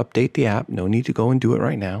minutes to update the app. No need to go and do it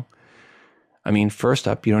right now. I mean, first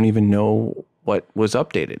up, you don't even know what was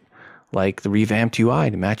updated, like the revamped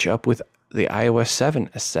UI to match up with the iOS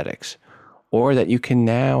 7 aesthetics, or that you can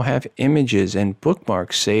now have images and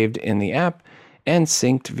bookmarks saved in the app and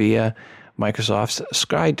synced via Microsoft's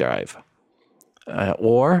SkyDrive.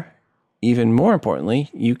 Or, even more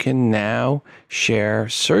importantly, you can now share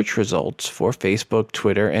search results for Facebook,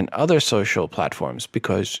 Twitter, and other social platforms,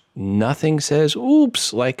 because nothing says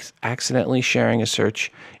oops like accidentally sharing a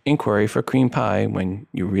search inquiry for cream pie when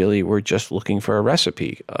you really were just looking for a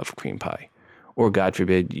recipe of cream pie. Or, God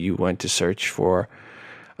forbid, you went to search for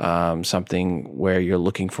something where you're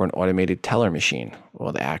looking for an automated teller machine,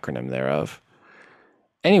 well, the acronym thereof.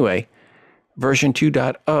 Anyway, version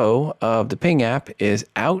 2.0 of the Ping app is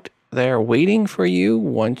out there waiting for you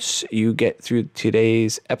once you get through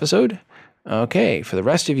today's episode. Okay, for the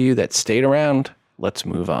rest of you that stayed around, let's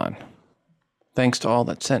move on. Thanks to all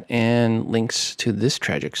that sent in links to this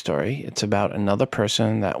tragic story. It's about another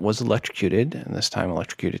person that was electrocuted, and this time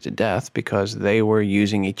electrocuted to death, because they were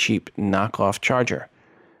using a cheap knockoff charger.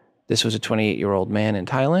 This was a 28-year-old man in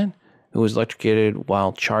Thailand who was electrocuted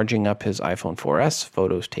while charging up his iPhone 4S.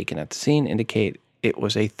 Photos taken at the scene indicate it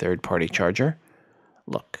was a third-party charger.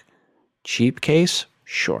 Look, cheap case?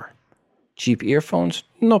 Sure. Cheap earphones?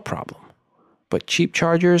 No problem. But cheap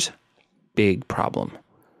chargers? Big problem.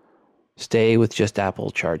 Stay with just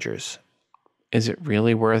Apple chargers. Is it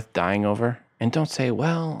really worth dying over? And don't say,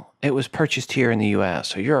 well, it was purchased here in the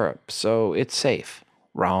US or Europe, so it's safe.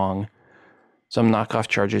 Wrong. Some knockoff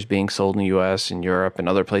chargers being sold in the US and Europe and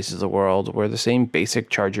other places of the world were the same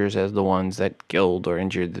basic chargers as the ones that killed or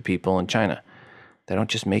injured the people in China. They don't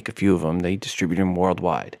just make a few of them, they distribute them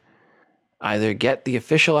worldwide. Either get the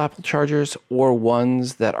official Apple chargers or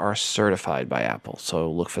ones that are certified by Apple. So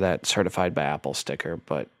look for that certified by Apple sticker.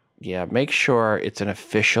 But yeah, make sure it's an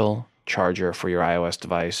official charger for your iOS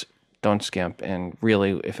device. Don't skimp, and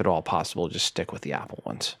really, if at all possible, just stick with the Apple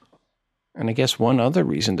ones. And I guess one other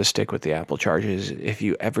reason to stick with the Apple charger is if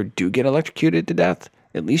you ever do get electrocuted to death,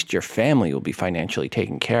 at least your family will be financially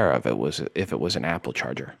taken care of if it was an Apple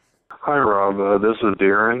charger. Hi, Rob. This is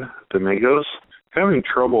Darren Domingos. Having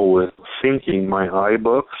trouble with syncing my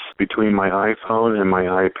iBooks between my iPhone and my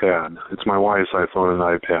iPad. It's my wife's iPhone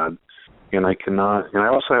and iPad. And I cannot, and I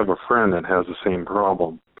also have a friend that has the same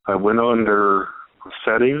problem. I went under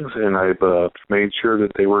settings and I've made sure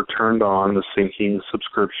that they were turned on, the syncing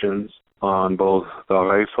subscriptions on both the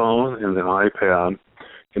iPhone and the iPad.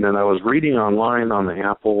 And then I was reading online on the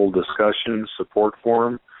Apple discussion support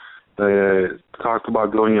forum. They talked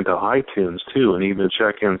about going into iTunes too and even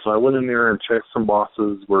check in. So I went in there and checked some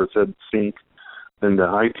boxes where it said sync in the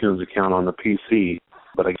iTunes account on the PC,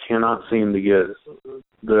 but I cannot seem to get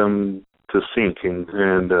them to sync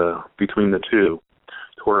and between the two.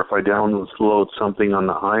 To where if I download something on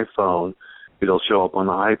the iPhone, it'll show up on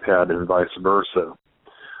the iPad and vice versa.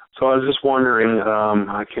 So I was just wondering,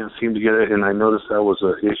 I can't seem to get it, and I noticed that was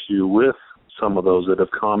an issue with some of those that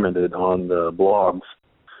have commented on the blogs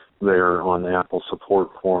there on the Apple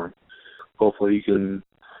support forum. Hopefully you can,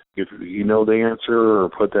 if you know the answer or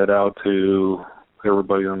put that out to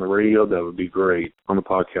everybody on the radio, that would be great on the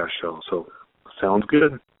podcast show. So sounds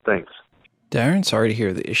good. Thanks. Darren, sorry to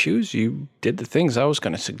hear the issues. You did the things I was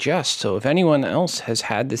going to suggest. So if anyone else has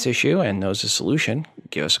had this issue and knows the solution,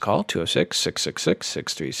 give us a call,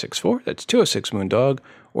 206-666-6364. That's 206-MOON-DOG,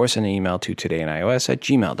 or send an email to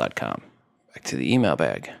todayinios@gmail.com. Back to the email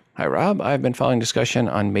bag. Hi, Rob. I've been following discussion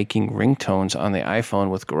on making ringtones on the iPhone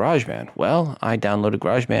with GarageBand. Well, I downloaded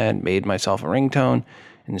GarageBand, made myself a ringtone,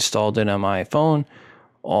 installed it on my phone,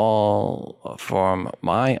 all from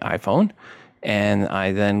my iPhone. And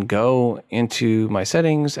I then go into my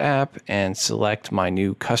settings app and select my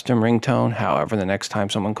new custom ringtone. However, the next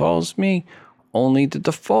time someone calls me, only the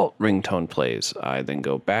default ringtone plays. I then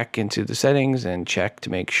go back into the settings and check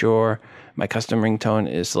to make sure my custom ringtone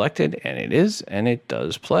is selected, and it is, and it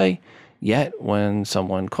does play. Yet, when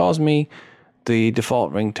someone calls me, the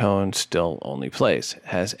default ringtone still only plays.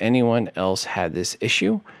 Has anyone else had this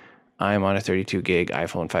issue? I'm on a 32 gig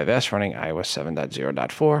iPhone 5S running iOS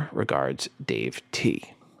 7.0.4. Regards, Dave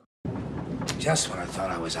T. Just when I thought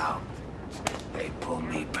I was out, they pulled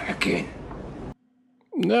me back in.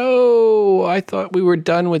 No, I thought we were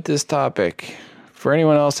done with this topic. For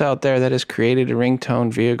anyone else out there that has created a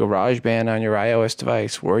ringtone via GarageBand on your iOS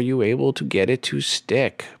device, were you able to get it to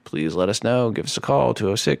stick? Please let us know. Give us a call,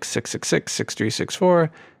 206-666-6364.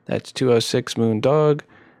 That's 206-MOON-DOG.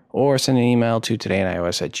 Or send an email to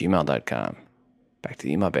todayinios@gmail.com. Back to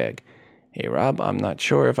the email bag. Hey, Rob, I'm not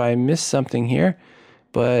sure if I missed something here,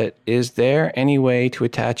 but is there any way to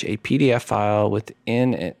attach a PDF file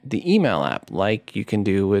within the email app like you can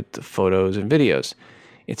do with photos and videos?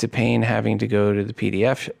 It's a pain having to go to the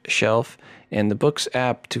PDF shelf in the Books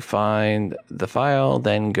app to find the file,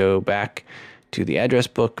 then go back to the address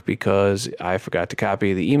book because I forgot to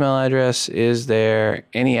copy the email address. Is there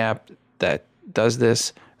any app that does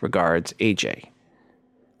this? Regards, AJ.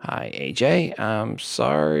 Hi, AJ. I'm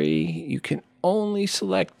sorry. You can only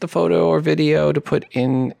select the photo or video to put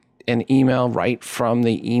in an email right from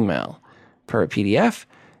the email. Per PDF,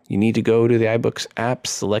 you need to go to the iBooks app,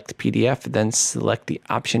 select PDF, then select the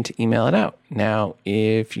option to email it out. Now,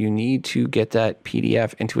 if you need to get that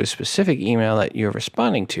PDF into a specific email that you're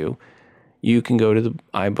responding to, you can go to the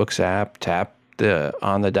iBooks app, tap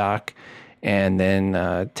on the dock, and then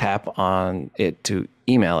tap on it to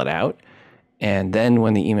email it out. And then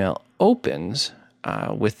when the email opens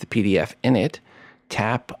with the PDF in it,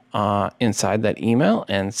 tap inside that email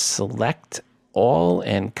and select all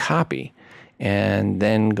and copy. And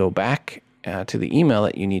then go back to the email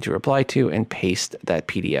that you need to reply to and paste that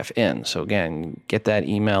PDF in. So again, get that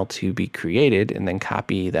email to be created and then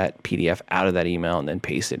copy that PDF out of that email and then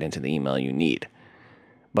paste it into the email you need.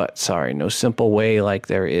 But sorry, no simple way like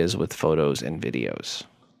there is with photos and videos.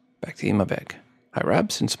 Back to the email bag. Hi, Rob.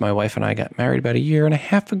 Since my wife and I got married about 1.5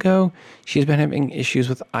 years ago, she's been having issues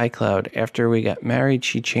with iCloud. After we got married,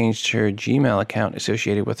 she changed her Gmail account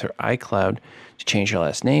associated with her iCloud to change her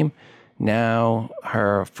last name. Now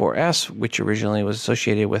her 4S, which originally was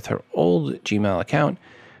associated with her old Gmail account,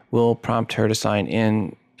 will prompt her to sign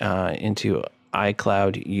in into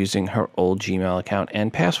iCloud using her old Gmail account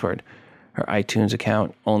and password. Her iTunes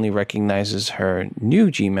account only recognizes her new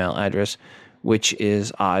Gmail address, which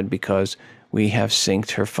is odd because we have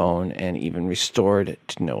synced her phone and even restored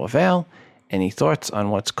to no avail. Any thoughts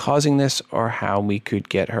on what's causing this or how we could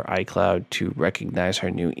get her iCloud to recognize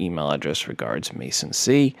her new email address? Regards, Mason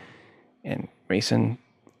C. And Mason,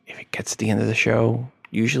 if it gets to the end of the show,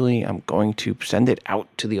 usually I'm going to send it out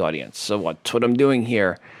to the audience. So that's what I'm doing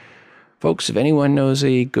here. Folks, if anyone knows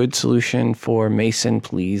a good solution for Mason,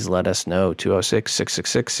 please let us know.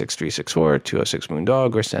 206-666-6364,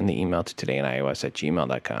 206-MOONDOG, or send the email to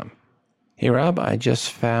todayinios@gmail.com. Hey, Rob, I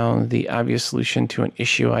just found the obvious solution to an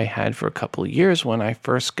issue I had for a couple of years. When I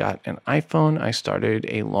first got an iPhone, I started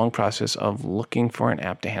a long process of looking for an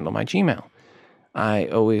app to handle my Gmail. I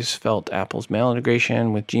always felt Apple's mail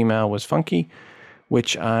integration with Gmail was funky,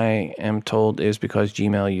 which I am told is because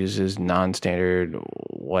Gmail uses non-standard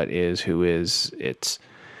what is, who is, it's.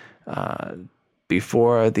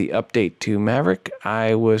 Before the update to Maverick,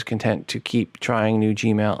 I was content to keep trying new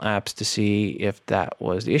Gmail apps to see if that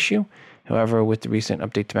was the issue. However, with the recent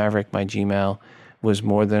update to Maverick, my Gmail was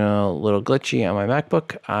more than a little glitchy on my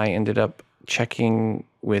MacBook. I ended up checking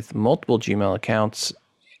with multiple Gmail accounts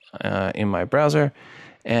in my browser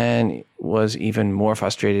and was even more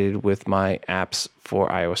frustrated with my apps for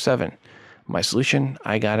iOS 7. My solution,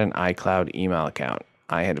 I got an iCloud email account.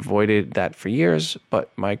 I had avoided that for years,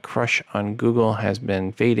 but my crush on Google has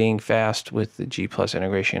been fading fast with the G Plus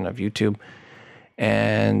integration of YouTube.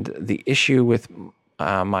 And the issue with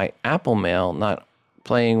my Apple Mail not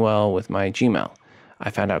playing well with my Gmail. I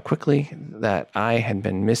found out quickly that I had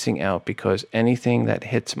been missing out because anything that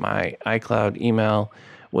hits my iCloud email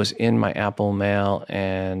was in my Apple Mail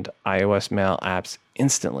and iOS Mail apps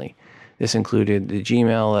instantly. This included the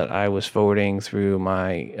Gmail that I was forwarding through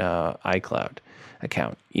my iCloud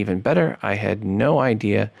account. Even better, I had no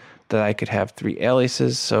idea that I could have 3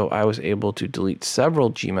 aliases, so I was able to delete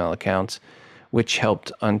several Gmail accounts, which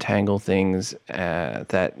helped untangle things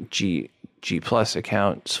that G Plus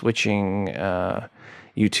account switching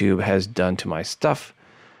YouTube has done to my stuff.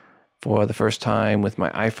 For the first time with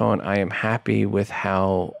my iPhone, I am happy with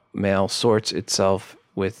how Mail sorts itself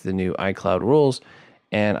with the new iCloud rules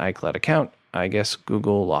and iCloud account. I guess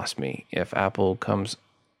Google lost me. If Apple comes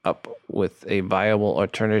up with a viable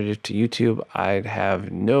alternative to YouTube, I'd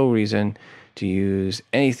have no reason to use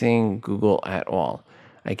anything Google at all.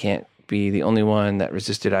 I can't be the only one that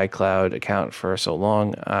resisted iCloud account for so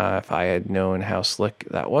long. If I had known how slick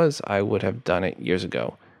that was, I would have done it years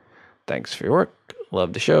ago. Thanks for your work.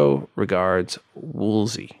 Love the show. Regards,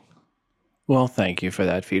 Woolsey. Well, thank you for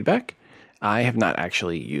that feedback. I have not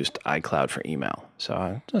actually used iCloud for email,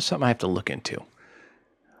 so that's something I have to look into.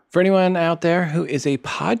 For anyone out there who is a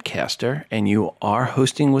podcaster and you are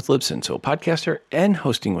hosting with Libsyn, so a podcaster and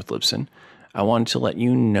hosting with Libsyn, I wanted to let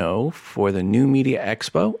you know for the New Media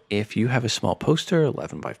Expo, if you have a small poster,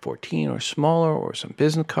 11 by 14 or smaller, or some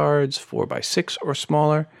business cards, 4 by 6 or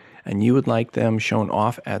smaller, and you would like them shown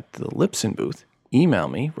off at the Libsyn booth, email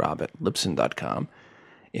me, rob@libsyn.com.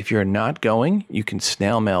 If you're not going, you can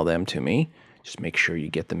snail mail them to me. Just make sure you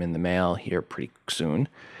get them in the mail here pretty soon.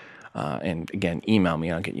 And again, email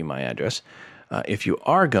me, I'll get you my address. If you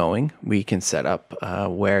are going, we can set up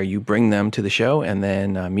where you bring them to the show and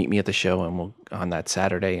then meet me at the show and we'll on that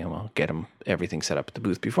Saturday and we'll get everything set up at the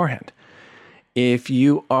booth beforehand. If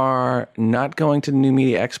you are not going to the New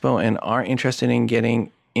Media Expo and are interested in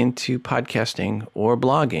getting into podcasting or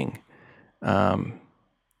blogging,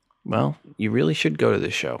 well, you really should go to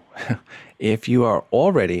this show. If you are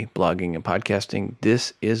already blogging and podcasting,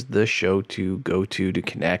 this is the show to go to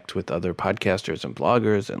connect with other podcasters and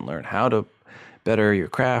bloggers and learn how to better your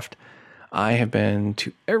craft. I have been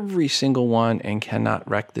to every single one and cannot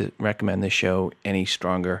recommend this show any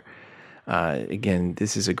stronger. Again,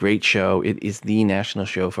 this is a great show. It is the national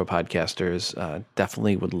show for podcasters.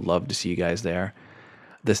 Definitely would love to see you guys there.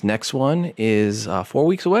 This next one is 4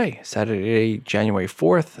 weeks away, Saturday, January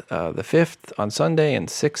 4th, the 5th on Sunday, and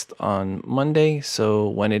 6th on Monday. So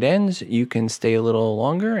when it ends, you can stay a little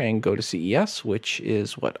longer and go to CES, which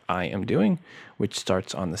is what I am doing, which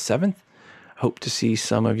starts on the 7th. Hope to see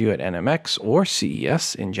some of you at NMX or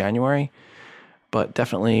CES in January, but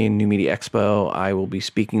definitely New Media Expo. I will be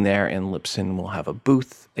speaking there, and Libsyn will have a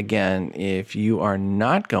booth. Again, if you are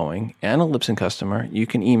not going and a Libsyn customer, you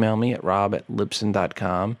can email me at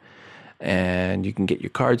rob@libsyn.com, and you can get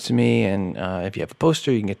your cards to me, and if you have a poster,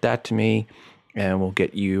 you can get that to me, and we'll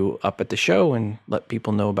get you up at the show and let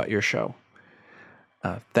people know about your show.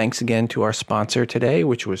 Thanks again to our sponsor today,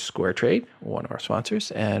 which was SquareTrade, one of our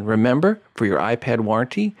sponsors. And remember, for your iPad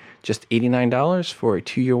warranty, just $89 for a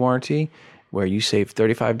 2-year warranty, where you save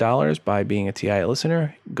 $35 by being a TII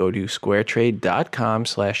listener. Go to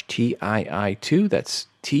squaretrade.com/TII2. That's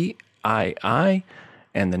TII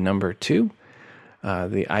and the number 2.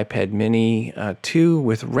 The iPad Mini 2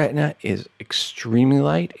 with Retina is extremely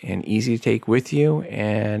light and easy to take with you,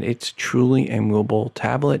 and it's truly a movable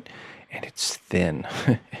tablet. And it's thin.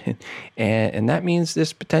 and that means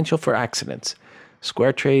there's potential for accidents.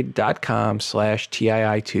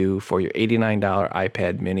 SquareTrade.com/TII2 for your $89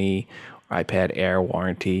 iPad Mini iPad Air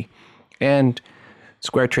warranty, and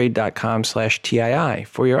squaretrade.com/TII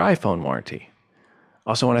for your iPhone warranty.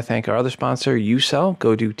 Also want to thank our other sponsor, Usell.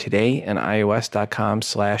 Go to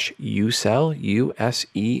todayandIOS.com/Usell,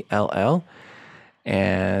 USELL,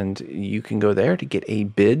 and you can go there to get a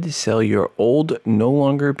bid to sell your old, no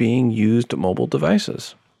longer being used mobile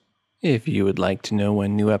devices. If you would like to know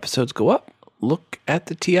when new episodes go up, look at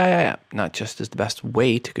the TII app, not just as the best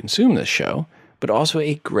way to consume this show, but also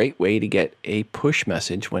a great way to get a push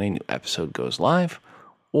message when a new episode goes live.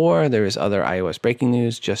 Or there is other iOS breaking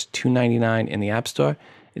news, just $2.99 in the App Store.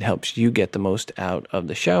 It helps you get the most out of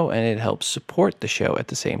the show, and it helps support the show at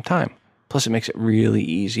the same time. Plus, it makes it really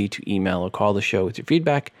easy to email or call the show with your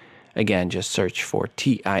feedback. Again, just search for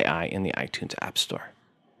TII in the iTunes App Store.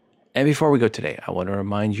 And before we go today, I want to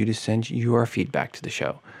remind you to send your feedback to the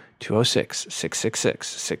show.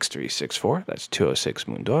 206-666-6364. That's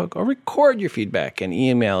 206-MOONDOG. Or record your feedback and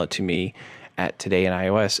email it to me at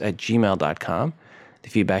todayinIOS@gmail.com. The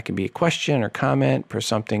feedback can be a question or comment per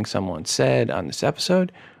something someone said on this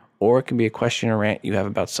episode, or it can be a question or rant you have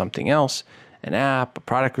about something else, an app, a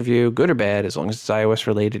product review, good or bad. As long as it's iOS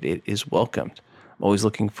related, it is welcomed. I'm always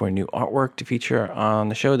looking for new artwork to feature on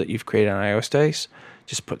the show that you've created on iOS days.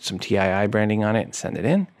 Just put some TII branding on it and send it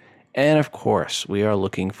in. And of course, we are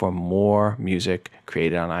looking for more music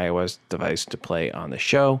created on iOS device to play on the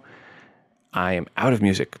show. I am out of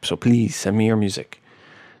music, so please send me your music.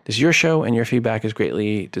 This is your show, and your feedback is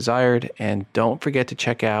greatly desired. And don't forget to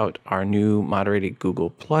check out our new moderated Google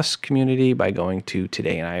Plus community by going to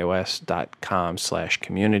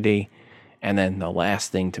todayinios.com/community. And then the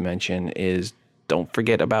last thing to mention is don't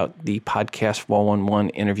forget about the Podcast 411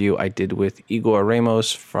 interview I did with Igor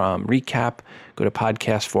Ramos from Recap. Go to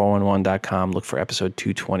podcast411.com, look for episode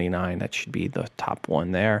 229. That should be the top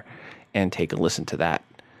one there, and take a listen to that.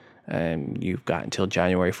 You've got until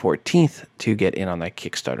January 14th to get in on that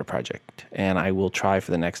Kickstarter project. And I will try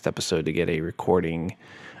for the next episode to get a recording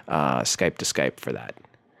Skype to Skype for that.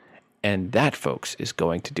 And that, folks, is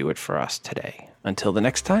going to do it for us today. Until the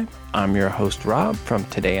next time, I'm your host, Rob, from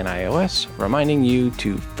Today in iOS, reminding you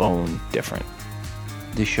to phone different.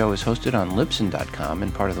 This show is hosted on Libsyn.com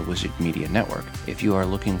and part of the Wizard Media Network. If you are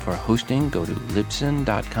looking for hosting, go to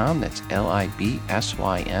Libsyn.com. That's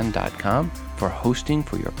Libsyn.com for hosting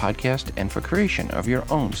for your podcast and for creation of your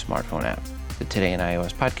own smartphone app. The Today in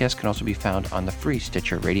iOS podcast can also be found on the free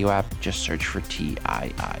Stitcher radio app. Just search for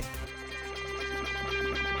TII.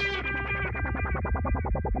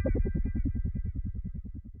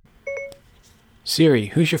 Siri,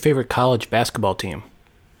 who's your favorite college basketball team?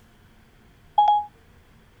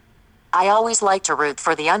 I always like to root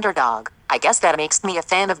for the underdog. I guess that makes me a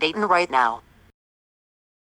fan of Dayton right now.